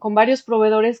con varios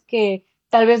proveedores que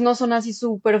tal vez no son así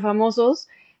súper famosos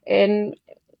en,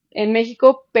 en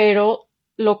México, pero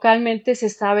localmente se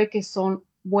sabe que son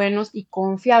buenos y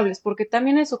confiables, porque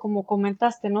también eso, como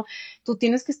comentaste, ¿no? Tú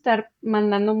tienes que estar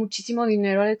mandando muchísimo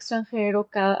dinero al extranjero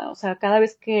o sea, cada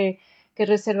vez que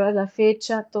reservas la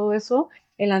fecha, todo eso,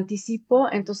 el anticipo,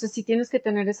 entonces sí tienes que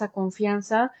tener esa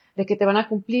confianza de que te van a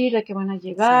cumplir, de que van a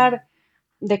sí. llegar,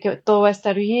 de que todo va a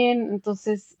estar bien.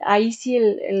 Entonces, ahí sí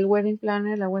el wedding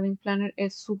planner, la wedding planner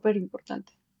es súper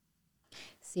importante.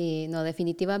 Sí, no,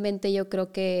 definitivamente yo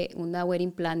creo que una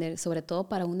wedding planner, sobre todo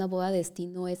para una boda de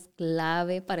destino, es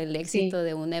clave para el éxito Sí,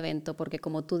 de un evento, porque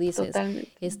como tú dices,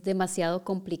 totalmente. es demasiado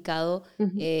complicado,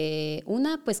 Ujú,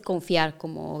 una, pues confiar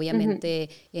como ujú, obviamente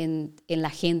en la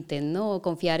gente, ¿no?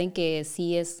 Confiar en que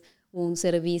sí es un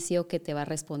servicio que te va a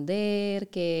responder,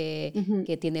 ujú.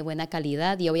 que tiene buena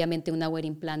calidad y obviamente una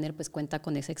wedding planner pues cuenta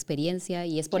con esa experiencia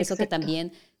y es por eso que Exacto.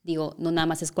 también digo, no nada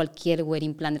más es cualquier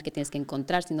wedding planner que tienes que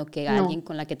encontrar, sino que alguien No,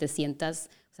 con la que te sientas,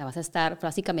 o sea, vas a estar,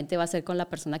 básicamente va a ser con la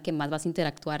persona que más vas a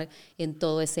interactuar en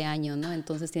todo ese año, ¿no?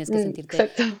 Entonces tienes que sentirte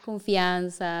exacto. en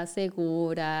confianza,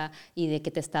 segura y de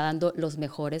que te está dando los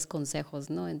mejores consejos,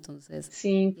 ¿no? Entonces,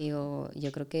 Sí, digo,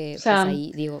 yo creo o que pues sea,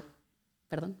 ahí, digo,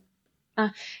 perdón.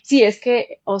 ah, sí, es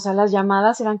que, o sea, las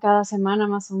llamadas eran cada semana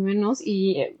más o menos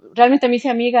y realmente me hice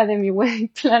amiga de mi wedding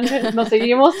planner. Nos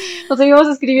seguimos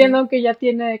escribiendo, aunque ya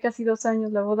tiene casi 2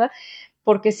 años la boda,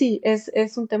 porque sí,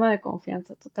 es un tema de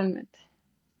confianza totalmente.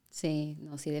 Sí,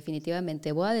 no, sí,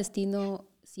 definitivamente. Boda destino,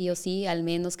 sí o sí, al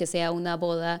menos que sea una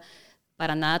boda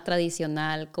para nada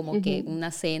tradicional, como que Ujú.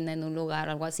 una cena en un lugar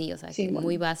o algo así, o sea, Sí, que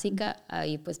muy bueno. básica,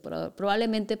 ahí pues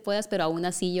probablemente puedas, pero aún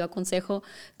así yo aconsejo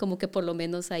como que por lo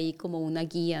menos ahí como una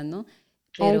guía, ¿no?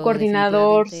 O un Pero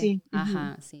coordinador, definitivamente, sí. Ujú.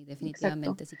 ajá, sí,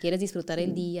 Exacto. definitivamente. Si quieres disfrutar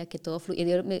el Sí. día, que todo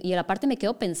fluya. Y aparte me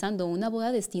quedo pensando, una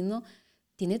boda destino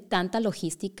tiene tanta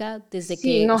logística desde Sí,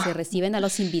 que no. se reciben a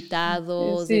los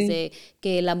invitados, Sí. desde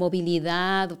que la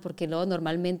movilidad, porque luego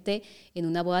normalmente en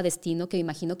una boda destino, que me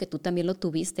imagino que tú también lo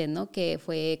tuviste, ¿no? Que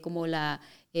fue como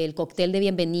el cóctel de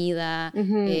bienvenida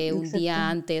Ujú, un exacto. día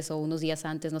antes o unos días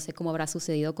antes, no sé cómo habrá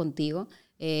sucedido contigo,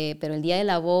 pero el día de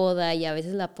la boda y a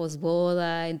veces la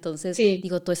posboda, entonces Sí,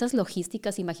 digo, todas esas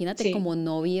logísticas, imagínate sí. como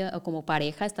novia o como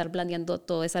pareja estar planeando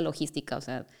toda esa logística, o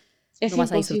sea, Es no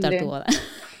vas a disfrutar tu imposible. boda.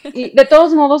 Y de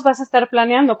todos modos vas a estar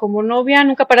planeando. Como novia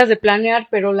nunca paras de planear,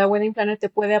 pero la wedding planner te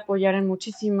puede apoyar en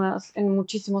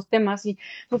muchísimos temas. Y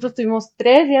nosotros tuvimos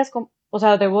 3 días, o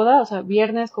sea, de boda, o sea,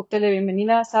 viernes, cóctel de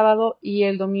bienvenida, sábado y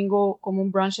el domingo como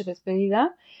un brunch de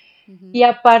despedida. Ujú. Y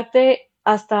aparte,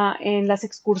 hasta en las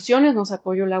excursiones nos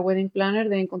apoyó la wedding planner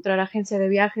de encontrar agencia de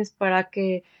viajes para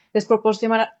que les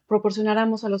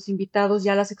proporcionáramos a los invitados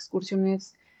ya las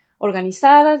excursiones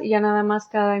organizadas y ya nada más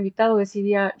cada invitado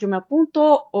decidía yo me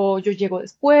apunto o yo llego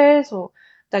después o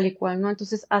tal y cual, ¿no?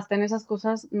 Entonces, hasta en esas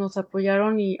cosas nos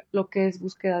apoyaron y lo que es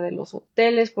búsqueda de los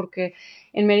hoteles, porque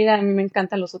en Mérida a mí me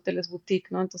encantan los hoteles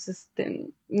boutique, ¿no? Entonces,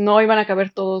 no iban a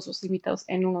caber todos los invitados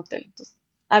en un hotel. Entonces,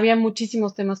 había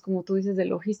muchísimos temas, como tú dices, de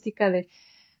logística,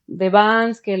 de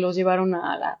vans que los llevaron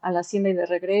a la hacienda y de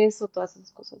regreso, todas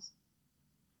esas cosas.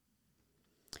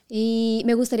 Y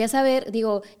me gustaría saber,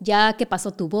 digo, ya que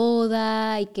pasó tu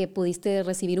boda y que pudiste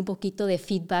recibir un poquito de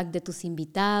feedback de tus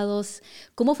invitados,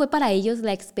 ¿cómo fue para ellos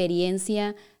la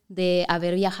experiencia de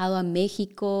haber viajado a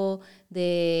México,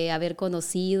 de haber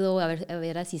conocido,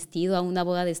 haber asistido a una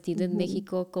boda destino en Ujú.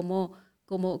 México?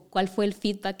 ¿Cuál fue el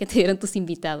feedback que te dieron tus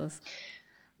invitados?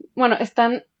 Bueno,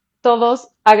 están todos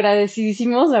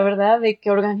agradecidísimos, la verdad, de que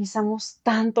organizamos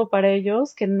tanto para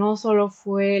ellos, que no solo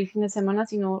fue el fin de semana,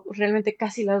 sino realmente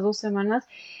casi las 2 semanas.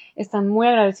 Están muy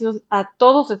agradecidos. A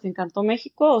todos les encantó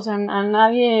México, o sea, a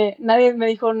nadie me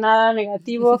dijo nada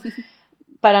negativo,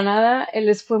 para nada.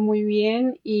 Les fue muy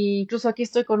bien. Y incluso aquí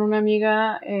estoy con una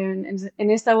amiga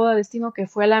en esta boda de destino que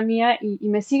fue a la mía y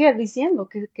me sigue diciendo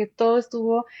que todo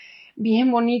estuvo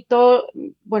bien bonito.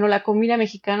 Bueno, la comida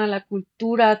mexicana, la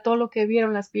cultura, todo lo que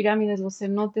vieron, las pirámides, los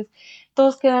cenotes,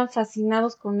 todos quedan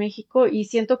fascinados con México y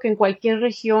siento que en cualquier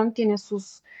región tiene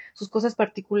sus cosas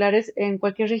particulares, en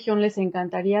cualquier región les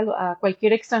encantaría, a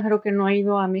cualquier extranjero que no ha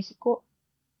ido a México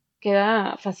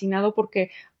queda fascinado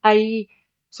porque hay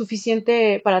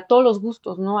suficiente para todos los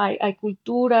gustos, ¿no? Hay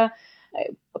cultura,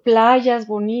 playas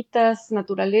bonitas,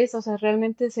 naturaleza, o sea,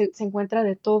 realmente se encuentra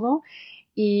de todo.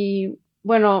 Y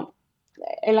bueno,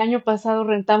 el año pasado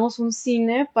rentamos un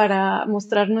cine para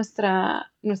mostrar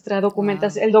nuestra Wow.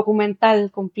 documentación, el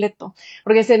documental completo,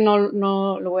 porque ese no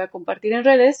lo voy a compartir en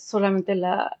redes, solamente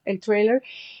el trailer.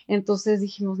 Entonces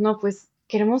dijimos, no, pues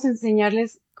queremos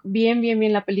enseñarles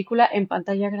bien la película en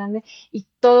pantalla grande y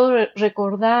todos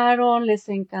recordaron, les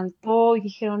encantó y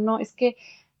dijeron, no, es que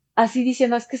así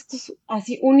diciendo, es que esto es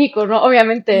así único, ¿no?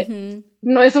 Obviamente Ujú.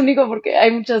 no es único porque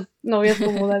hay muchas novias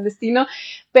como da el destino,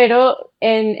 pero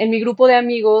en mi grupo de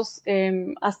amigos,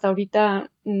 hasta ahorita,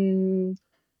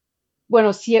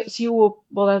 bueno, sí hubo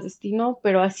bodas destino,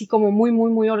 pero así como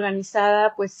muy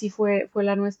organizada, pues sí fue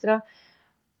la nuestra.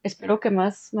 Espero que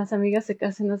más amigas se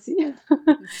casen así.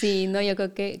 Sí, no, yo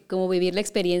creo que como vivir la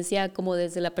experiencia como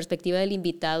desde la perspectiva del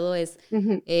invitado es,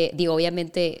 Ujú. digo,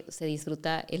 obviamente se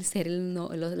disfruta el ser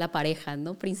la pareja,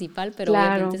 ¿no? Principal, pero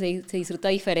obviamente Claro, se disfruta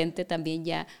diferente también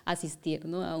ya asistir,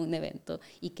 ¿no? A un evento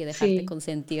y que dejarte sí,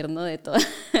 consentir, ¿no? De todo.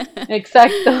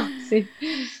 exacto, sí.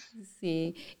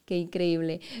 Sí, qué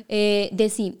increíble.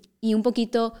 Desi, y un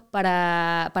poquito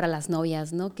para las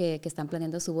novias, ¿no? Que están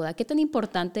planeando su boda, ¿qué tan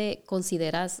importante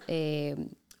consideras,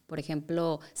 por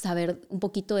ejemplo, saber un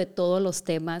poquito de todos los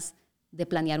temas de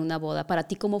planear una boda? Para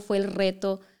ti, ¿cómo fue el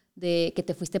reto de que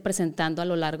te fuiste presentando a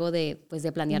lo largo de, pues,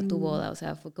 de planear tu Mm, boda? O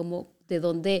sea, fue como de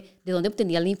dónde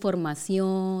obtenías la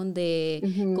información,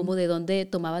 ujú. de dónde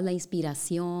tomabas la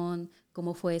inspiración,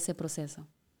 ¿cómo fue ese proceso?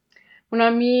 Bueno,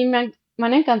 a mí me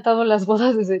han encantado las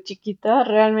bodas desde chiquita.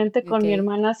 Realmente con mi Ok.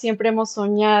 hermana siempre hemos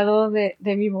soñado de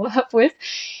mi boda, pues.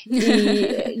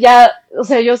 Y ya, o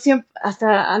sea, yo siempre,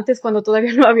 hasta antes cuando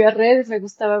todavía no había redes, me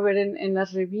gustaba ver en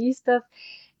las revistas.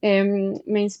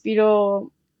 Me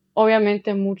inspiro,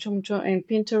 obviamente, mucho en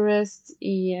Pinterest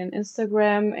y en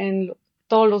Instagram,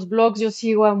 todos los blogs. Yo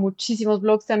sigo a muchísimos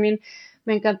blogs también.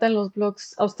 Me encantan los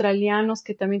blogs australianos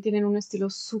que también tienen un estilo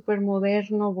súper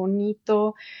moderno,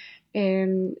 bonito.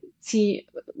 Sí,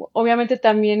 obviamente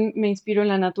también me inspiro en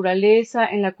la naturaleza,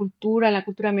 en la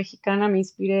cultura mexicana me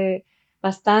inspiré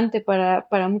bastante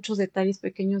para muchos detalles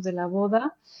pequeños de la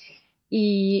boda.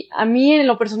 Y a mí en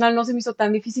lo personal no se me hizo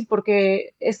tan difícil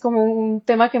porque es como un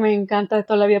tema que me encanta de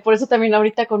toda la vida. Por eso también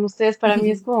ahorita con ustedes para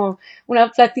mí es como una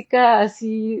plática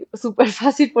así súper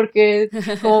fácil porque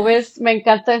como ves me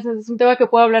encanta, es un tema que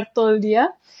puedo hablar todo el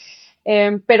día.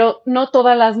 Pero no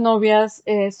todas las novias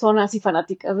son así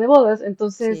fanáticas de bodas, Sí,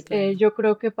 entonces claro, yo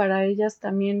creo que para ellas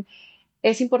también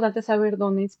es importante saber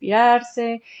dónde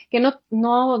inspirarse, que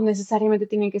no necesariamente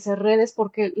tienen que ser redes,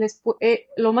 porque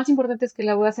lo más importante es que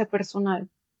la boda sea personal,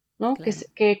 ¿no? claro.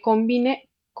 Que combine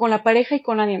con la pareja y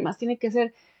con nadie más, tiene que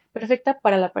ser perfecta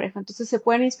para la pareja, entonces se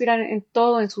pueden inspirar en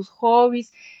todo, en sus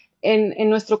hobbies. En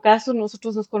nuestro caso,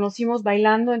 nosotros nos conocimos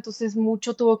bailando, entonces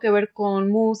mucho tuvo que ver con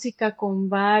música, con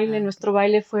baile. Ah, ok. Nuestro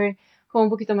baile fue como un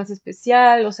poquito más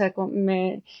especial, o sea,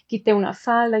 me quité una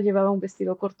falda, llevaba un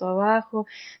vestido corto abajo,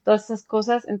 todas esas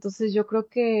cosas. Entonces yo creo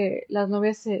que las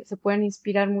novias se pueden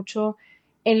inspirar mucho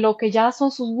en lo que ya son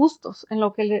sus gustos, en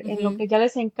lo Ujú, que ya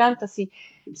les encanta. Si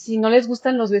no les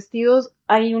gustan los vestidos,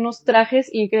 hay unos trajes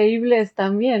increíbles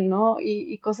también, ¿no?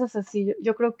 Y cosas así.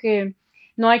 Yo creo que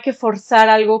no hay que forzar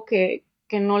algo que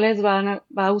no les va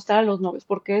a gustar a los novios,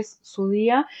 porque es su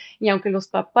día y aunque los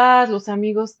papás, los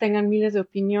amigos tengan miles de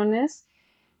opiniones,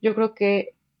 yo creo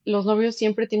que los novios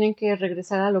siempre tienen que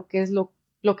regresar a lo que es lo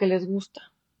que les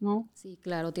gusta. ¿no? Sí,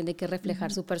 claro, tiene que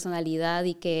reflejar Ujú. su personalidad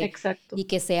Exacto. y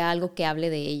que sea algo que hable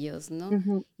de ellos, ¿no?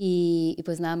 Ujú, Y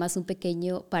pues nada más un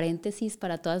pequeño paréntesis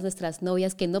para todas nuestras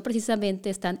novias que no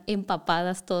precisamente están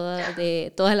empapadas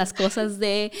de todas las cosas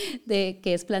de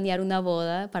que es planear una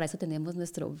boda. Para eso tenemos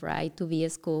nuestro Bride to Be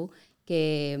School,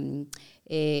 que,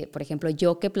 por ejemplo,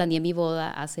 yo que planeé mi boda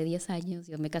hace 10 años,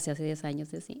 yo me casé hace 10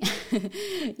 años, así.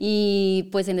 Y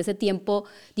pues en ese tiempo,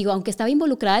 digo, aunque estaba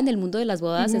involucrada en el mundo de las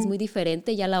bodas, es ujú, muy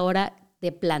diferente ya a la hora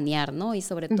de planear, ¿no? Y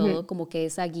sobre ujú. todo como que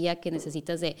esa guía que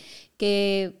necesitas de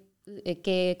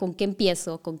con qué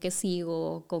empiezo, con qué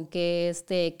sigo, con qué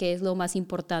es lo más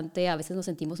importante. A veces nos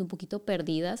sentimos un poquito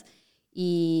perdidas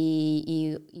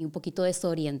y un poquito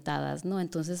desorientadas, ¿no?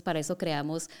 Entonces, para eso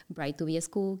creamos Bride to Be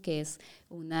School, que es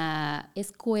una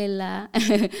escuela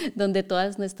donde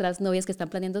todas nuestras novias que están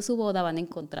planeando su boda van a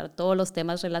encontrar todos los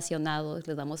temas relacionados,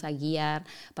 les vamos a guiar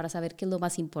para saber qué es lo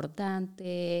más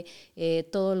importante,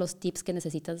 todos los tips que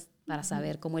necesitas para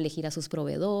saber cómo elegir a sus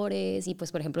proveedores y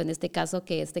pues por ejemplo en este caso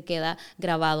que este queda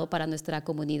grabado para nuestra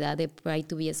comunidad de Pride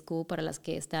to Be School, para las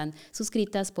que están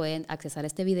suscritas pueden accesar a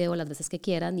este video las veces que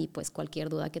quieran y pues cualquier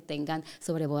duda que tengan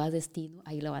sobre bodas destino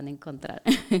ahí lo van a encontrar.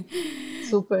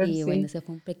 Súper, Y bueno, sí. ese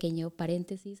fue un pequeño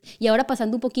paréntesis. Y ahora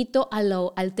pasando un poquito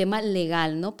al tema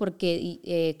legal, ¿no?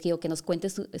 Porque quiero que nos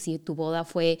cuentes si tu boda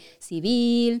fue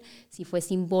civil, si fue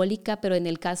simbólica, pero en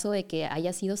el caso de que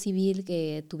haya sido civil,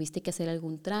 que tuviste que hacer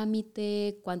algún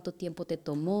trámite, ¿cuánto tiempo te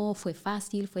tomó? ¿Fue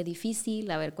fácil? ¿Fue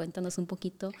difícil? A ver, cuéntanos un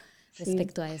poquito Sí.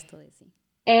 respecto a esto de sí.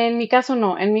 En mi caso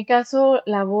no, en mi caso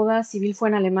la boda civil fue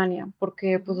en Alemania,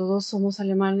 porque pues Ujú. los dos somos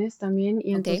alemanes también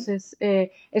y Ok. entonces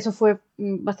eso fue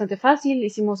bastante fácil,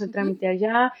 hicimos el Ujú. trámite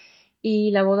allá y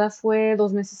la boda fue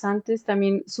 2 meses antes,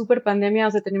 también súper pandemia,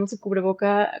 o sea, teníamos el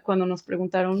cubreboca cuando nos Ok.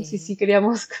 preguntaron si sí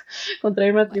queríamos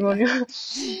contraer Oh my God. matrimonio.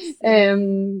 Sí.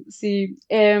 Sí,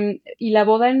 y la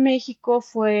boda en México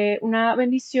fue una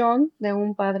bendición de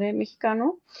un padre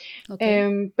mexicano, Ok.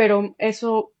 pero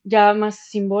eso ya más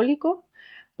simbólico,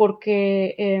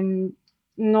 porque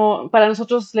no, para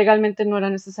nosotros legalmente no era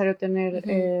necesario tener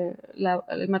Ujú.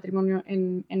 el matrimonio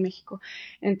en México.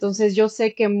 Entonces yo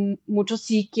sé que muchos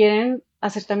sí quieren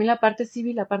hacer también la parte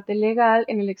civil, la parte legal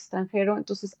en el extranjero,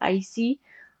 entonces ahí sí,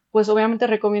 pues obviamente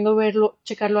recomiendo verlo,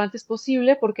 checarlo antes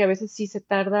posible, porque a veces sí se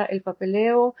tarda el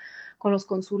papeleo con los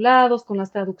consulados, con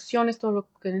las traducciones, todo lo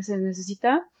que se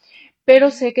necesita, pero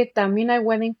Ujú. sé que también hay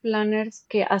wedding planners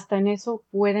que hasta en eso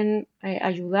pueden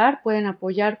ayudar, pueden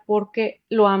apoyar porque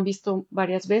lo han visto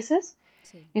varias veces.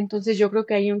 Sí. Entonces yo creo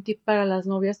que hay un tip para las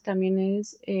novias también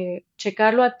es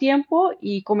checarlo a tiempo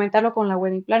y comentarlo con la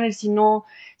wedding planner. Si no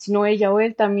ella o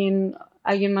él, también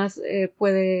alguien más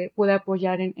puede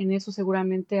apoyar en eso.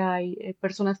 Seguramente hay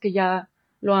personas que ya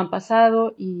lo han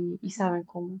pasado y Ujú. saben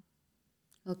cómo.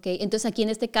 Ok, entonces aquí en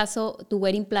este caso tu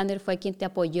wedding planner fue quien te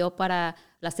apoyó para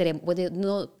la ceremonia.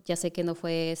 No, ya sé que no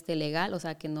fue legal, o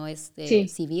sea, que no es Sí,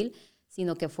 civil,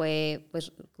 sino que fue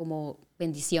pues como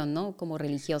bendición, ¿no? Como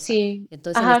religiosa. sí.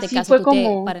 Entonces en Ajá, este sí, caso fue tú te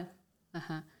como. para,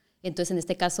 ajá. Entonces en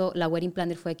este caso la wedding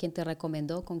planner fue quien te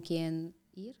recomendó con quién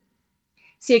ir.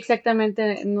 Sí,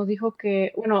 exactamente. Nos dijo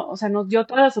que, bueno, o sea, nos dio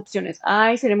todas las opciones.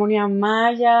 Hay ceremonia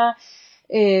maya,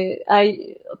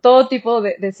 hay todo tipo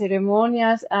de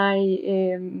ceremonias,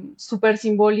 hay súper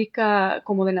simbólica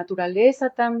como de naturaleza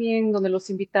también, donde los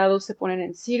invitados se ponen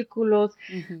en círculos.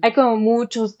 Ujú. Hay como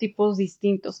muchos tipos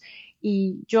distintos.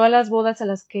 Y yo a las bodas a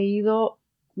las que he ido,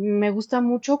 me gusta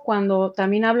mucho cuando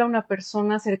también habla una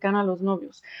persona cercana a los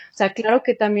novios. O sea, claro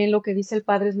que también lo que dice el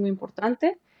padre es muy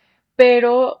importante,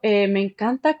 pero me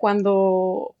encanta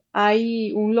cuando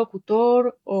hay un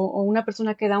locutor o una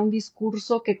persona que da un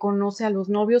discurso que conoce a los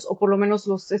novios o por lo menos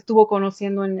los estuvo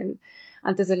conociendo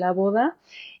antes de la boda.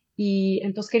 Y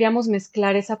entonces queríamos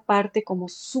mezclar esa parte como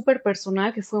súper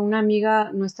personal, que fue una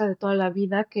amiga nuestra de toda la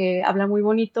vida que habla muy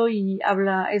bonito y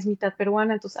es mitad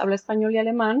peruana, entonces habla español y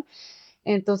alemán.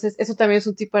 Entonces, eso también es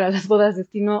un tip para las bodas de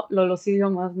destino, los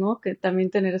idiomas, ¿no? Que también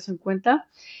tener eso en cuenta.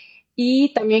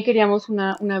 Y también queríamos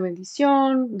una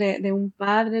bendición de un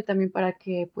padre también para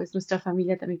que pues nuestra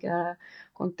familia también quedara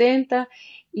contenta.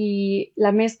 Y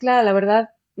la mezcla, la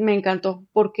verdad, me encantó,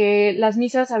 porque las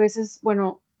misas a veces,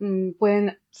 bueno,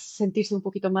 pueden sentirse un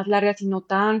poquito más largas y no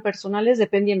tan personales,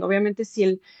 dependiendo. Obviamente, si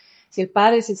el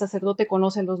padre, si el sacerdote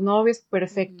conoce a los novios,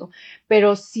 perfecto. Ujú.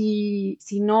 Pero si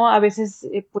no, a veces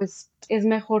pues es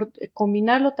mejor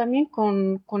combinarlo también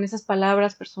con esas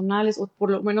palabras personales o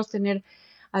por lo menos tener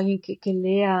alguien que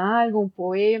lea algo, un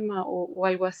poema o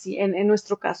algo así, en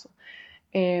nuestro caso.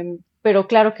 Pero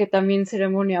claro que también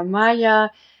ceremonia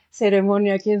maya,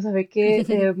 ceremonia quién sabe qué,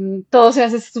 todo se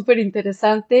hace súper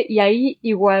interesante y ahí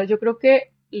igual, yo creo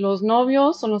que los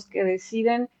novios son los que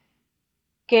deciden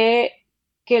qué,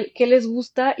 qué les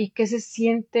gusta y qué se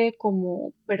siente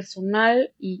como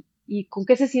personal y con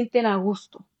qué se sienten a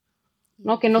gusto.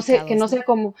 ¿No? Que Identificados, no ¿no? sea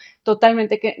como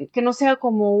totalmente, que no sea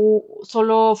como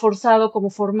solo forzado, como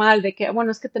formal, de que,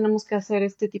 bueno, es que tenemos que hacer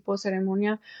este tipo de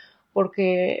ceremonia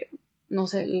porque, no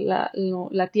sé,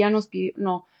 la tía nos pidió,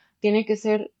 no, tiene que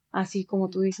ser así como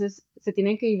tú dices, se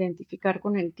tienen que identificar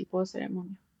con el tipo de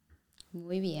ceremonia.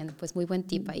 Muy bien, pues muy buen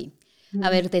tip ahí. A Ujú.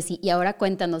 ver, Tessy, y ahora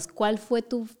cuéntanos, ¿cuál fue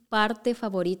tu parte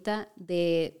favorita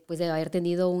de, pues, de haber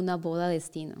tenido una boda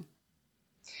destino?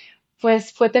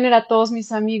 Pues fue tener a todos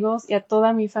mis amigos y a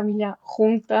toda mi familia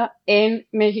junta en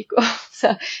México. O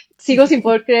sea, sigo sin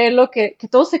poder creerlo que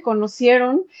todos se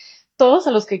conocieron, todos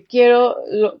a los que quiero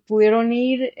pudieron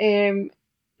ir,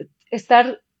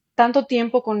 estar tanto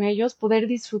tiempo con ellos, poder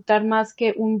disfrutar más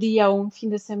que un día o un fin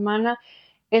de semana.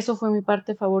 Eso fue mi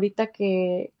parte favorita,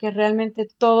 que realmente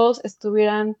todos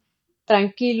estuvieran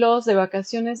tranquilos de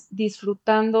vacaciones,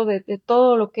 disfrutando de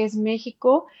todo lo que es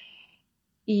México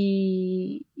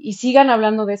y sigan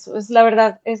hablando de eso. Es la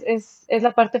verdad, es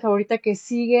la parte favorita que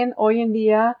siguen hoy en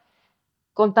día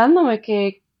contándome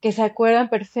que se acuerdan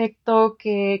perfecto,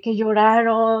 que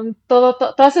lloraron,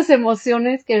 todas esas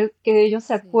emociones que ellos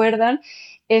se Sí. acuerdan.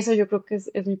 Eso yo creo que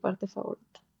es mi parte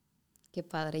favorita. Qué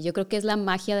padre. Yo creo que es la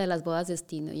magia de las bodas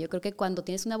destino. Yo creo que cuando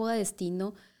tienes una boda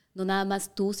destino, no nada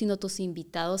más tú, sino tus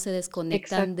invitados se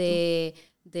desconectan Exacto. de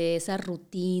esa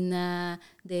rutina,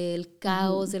 del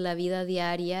caos Ujú, de la vida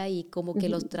diaria y como que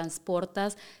los ujú.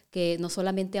 transportas que no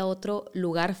solamente a otro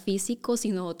lugar físico,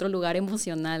 sino a otro lugar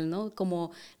emocional, ¿no?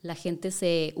 Como la gente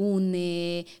se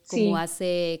une, como Sí,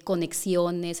 hace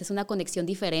conexiones, es una conexión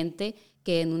diferente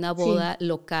que en una sí, boda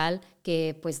local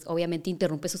que pues obviamente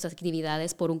interrumpe sus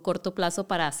actividades por un corto plazo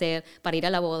para hacer, para ir a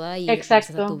la boda y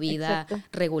regresas a tu exacto, vida exacto.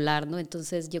 regular, ¿no?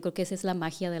 Entonces yo creo que esa es la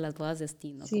magia de las bodas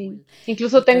destino, como Sí,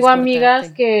 incluso el tengo amigas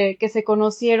transportarte. que se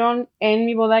conocieron en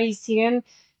mi boda y siguen,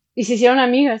 y se hicieron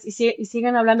amigas y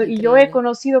siguen hablando. Qué Y yo he increíble.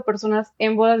 conocido personas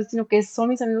en bodas de destino que son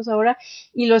mis amigos ahora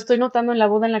y lo estoy notando en la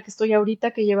boda en la que estoy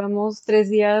ahorita, que llevamos 3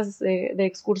 días de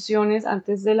excursiones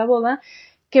antes de la boda,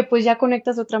 que pues ya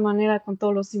conectas de otra manera con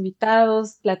todos los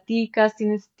invitados, platicas,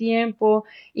 tienes tiempo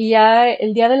y ya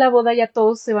el día de la boda ya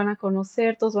todos se van a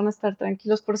conocer, todos van a estar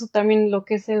tranquilos. Por eso también lo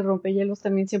que es el rompehielos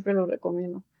también siempre lo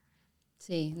recomiendo.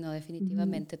 Sí, no,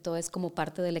 Ujú, definitivamente. Todo es como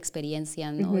parte de la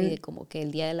experiencia, ¿no? Y ujú. de como que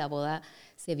el día de la boda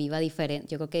se viva diferente.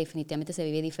 Yo creo que definitivamente se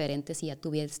vive diferente si ya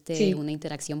tuviste Sí, una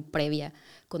interacción previa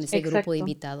con ese grupo de exacto.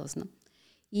 invitados, ¿no?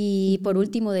 Y por Ujú.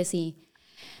 último, Desi,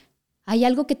 ¿hay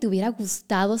algo que te hubiera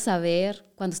gustado saber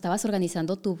cuando estabas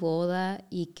organizando tu boda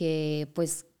y que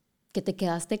pues que te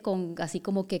quedaste con así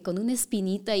como que con una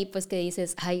espinita y pues que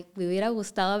dices, ay, me hubiera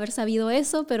gustado haber sabido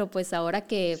eso, pero pues ahora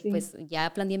que Sí. pues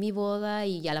ya planeé mi boda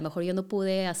y ya a lo mejor yo no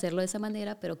pude hacerlo de esa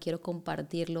manera, pero quiero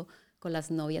compartirlo con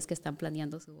las novias que están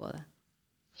planeando su boda.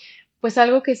 Pues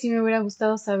algo que sí me hubiera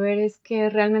gustado saber es que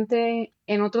realmente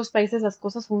en otros países las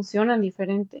cosas funcionan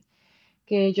diferente,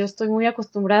 que yo estoy muy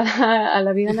acostumbrada a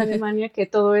la vida en Alemania, que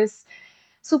todo es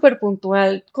súper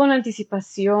puntual, con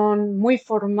anticipación, muy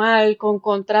formal, con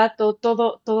contrato,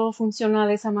 todo funciona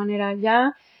de esa manera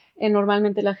ya.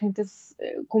 Normalmente la gente es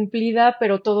cumplida,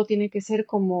 pero todo tiene que ser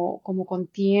como con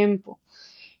tiempo.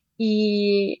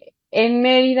 Y en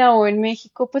Mérida o en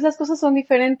México, pues las cosas son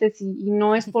diferentes y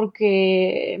no es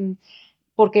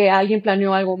porque alguien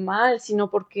planeó algo mal, sino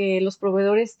porque los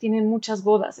proveedores tienen muchas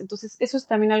bodas. Entonces, eso es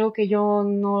también algo que yo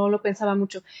no lo pensaba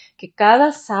mucho, que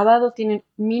cada sábado tienen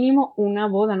mínimo una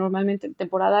boda, normalmente en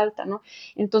temporada alta, ¿no?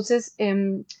 Entonces,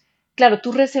 claro,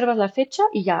 tú reservas la fecha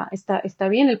y ya, está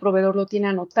bien, el proveedor lo tiene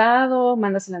anotado,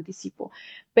 mandas el anticipo.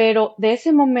 Pero de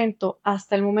ese momento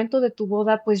hasta el momento de tu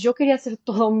boda, pues yo quería hacer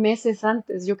todo meses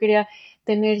antes, yo quería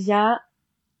tener ya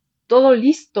todo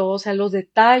listo, o sea, los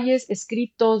detalles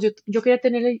escritos, yo quería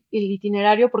tener el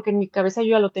itinerario porque en mi cabeza yo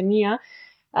ya lo tenía,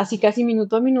 así casi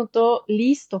minuto a minuto,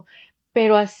 listo,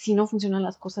 pero así no funcionan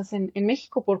las cosas en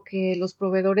México porque los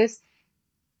proveedores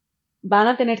van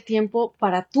a tener tiempo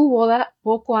para tu boda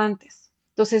poco antes.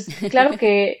 Entonces, claro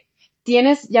que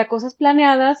tienes ya cosas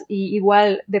planeadas y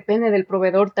igual depende del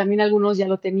proveedor, también algunos ya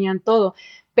lo tenían todo,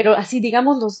 pero así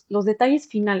digamos los detalles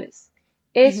finales,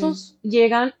 Ujú. esos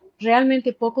llegan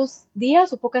realmente pocos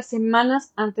días o pocas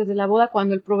semanas antes de la boda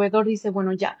cuando el proveedor dice,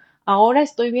 bueno, ya, ahora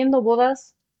estoy viendo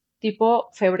bodas tipo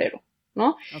febrero,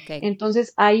 ¿no? Ok.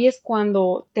 Entonces ahí es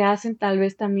cuando te hacen tal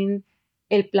vez también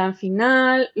el plan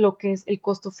final, lo que es el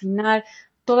costo final,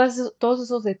 todos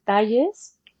esos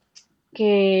detalles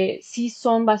que sí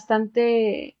son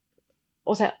bastante,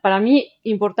 o sea, para mí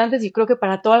importantes y creo que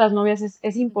para todas las novias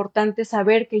es importante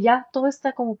saber que ya todo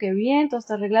está como que bien, todo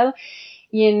está arreglado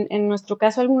y en nuestro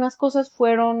caso algunas cosas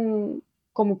fueron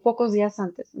como pocos días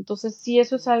antes. Entonces, sí,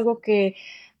 eso es algo que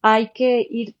hay que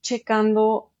ir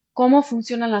checando cómo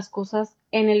funcionan las cosas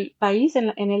en el país,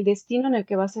 en el destino en el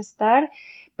que vas a estar,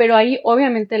 pero ahí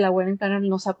obviamente la wedding planner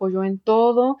nos apoyó en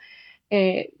todo,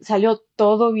 salió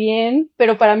todo bien,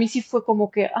 pero para mí sí fue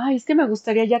como que, ay, es que me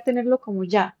gustaría ya tenerlo como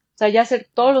ya, o sea, ya hacer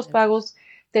todos los pagos,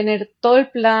 tener todo el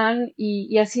plan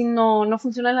y así no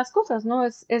funcionan las cosas, ¿no?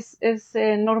 Es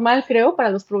normal, creo, para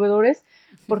los proveedores,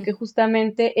 porque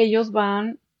justamente ellos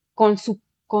van con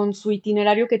con su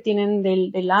itinerario que tienen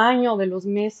del año, de los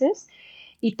meses,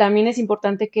 y también es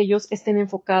importante que ellos estén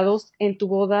enfocados en tu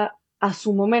boda a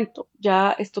su momento.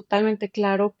 Ya es totalmente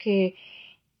claro que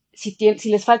si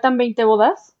les faltan 20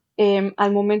 bodas,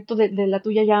 al momento de la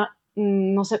tuya ya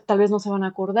no sé, tal vez no se van a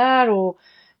acordar o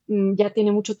ya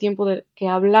tiene mucho tiempo de que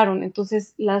hablaron.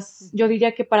 Entonces, yo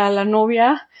diría que para la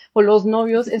novia o los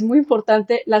novios es muy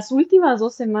importante las últimas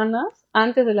 2 semanas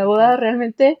antes de la boda Okay.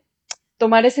 realmente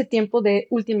tomar ese tiempo de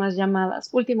últimas llamadas,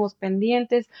 últimos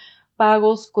pendientes,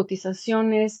 pagos,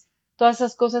 cotizaciones, todas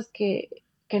esas cosas que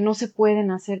no se pueden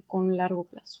hacer con largo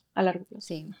plazo, a largo plazo.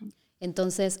 Sí. Ajá.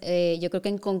 Entonces, yo creo que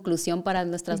en conclusión para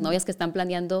nuestras Ujú, novias que están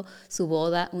planeando su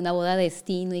boda, una boda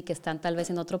destino y que están tal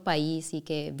vez en otro país y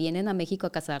que vienen a México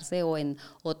a casarse o en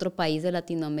otro país de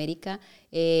Latinoamérica,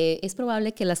 es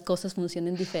probable que las cosas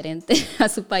funcionen diferente a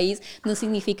su país. No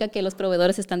significa que los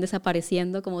proveedores están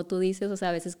desapareciendo, como tú dices, o sea,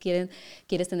 a veces quieres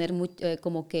tener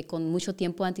como que con mucho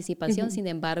tiempo de anticipación, ujú. sin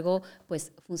embargo,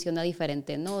 pues funciona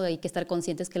diferente, ¿no? Hay que estar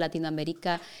conscientes que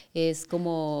Latinoamérica es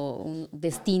como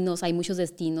destinos, hay muchos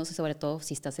destinos, sobre todo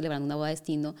si estás celebrando una boda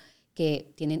destino,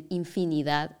 que tienen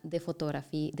infinidad de de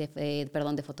fotografías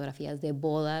de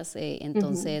bodas,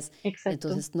 Ujú, exacto.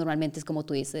 entonces normalmente es como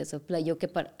tú dices, yo que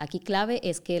aquí clave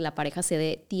es que la pareja se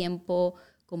dé tiempo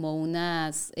como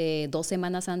unas 2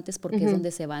 semanas antes porque es Ujú,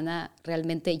 donde se van a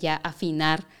realmente ya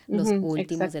afinar los ujú,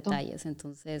 últimos exacto. detalles.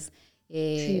 Entonces,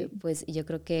 Sí, pues yo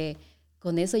creo que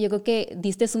con eso, yo creo que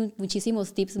diste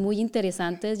muchísimos tips muy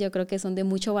interesantes, yo creo que son de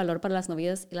mucho valor para las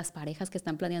novias y las parejas que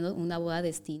están planeando una boda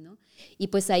destino. Y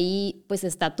pues ahí pues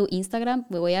está tu Instagram,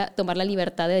 me voy a tomar la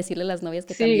libertad de decirle a las novias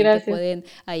que sí, también te gracias. pueden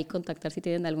ahí contactar si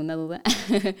tienen alguna duda.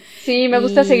 Sí, me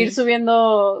gusta seguir Y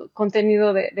subiendo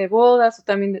contenido de bodas o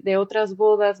también de otras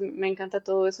bodas. Me encanta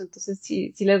todo eso. Entonces,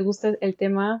 si les gusta el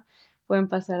tema, pueden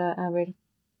pasar a ver.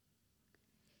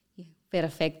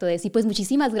 perfecto, Desi. Pues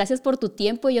muchísimas gracias por tu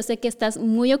tiempo. Yo sé que estás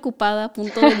muy ocupada a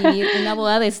punto de vivir una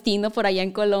boda destino por allá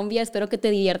en Colombia. Espero que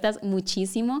te diviertas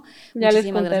muchísimo. Ya les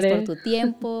Muchísimas gracias por contaré. tu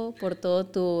tiempo, por todo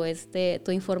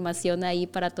tu información ahí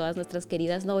para todas nuestras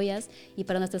queridas novias y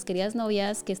para nuestras queridas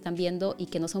novias que están viendo y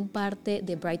que no son parte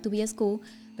de Bride to Be School.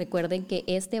 Recuerden que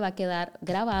este va a quedar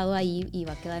grabado ahí y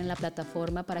va a quedar en la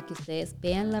plataforma para que ustedes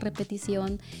vean la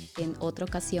repetición en otra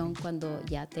ocasión cuando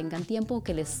ya tengan tiempo o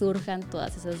que les surjan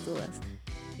todas esas dudas.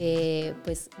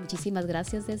 Pues muchísimas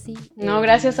gracias, Desi. No,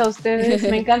 gracias a ustedes.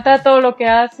 Me encanta todo lo que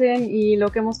hacen y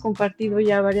lo que hemos compartido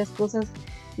ya varias cosas.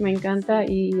 Me encanta Sí,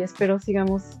 y espero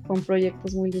sigamos con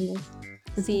proyectos muy lindos.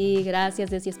 sí, gracias,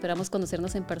 Desi. Esperamos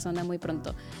conocernos en persona muy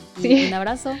pronto. Y un Sí,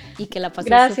 abrazo y que la pases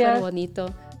súper gracias.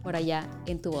 bonito por allá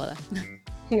en tu boda.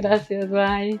 Gracias,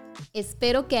 bye.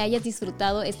 Espero que hayas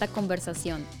disfrutado esta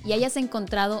conversación y hayas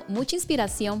encontrado mucha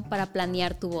inspiración para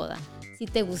planear tu boda. Si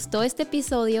te gustó este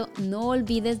episodio, no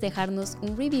olvides dejarnos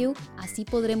un review, así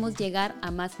podremos llegar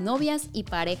a más novias y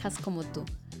parejas como tú.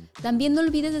 También no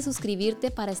olvides de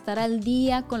suscribirte para estar al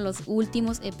día con los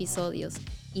últimos episodios.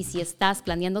 Y si estás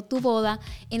planeando tu boda,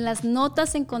 en las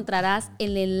notas encontrarás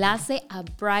el enlace a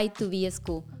Bride to Be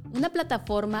School, una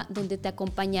plataforma donde te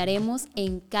acompañaremos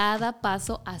en cada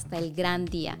paso hasta el gran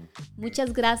día.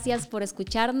 Muchas gracias por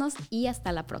escucharnos y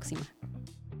hasta la próxima.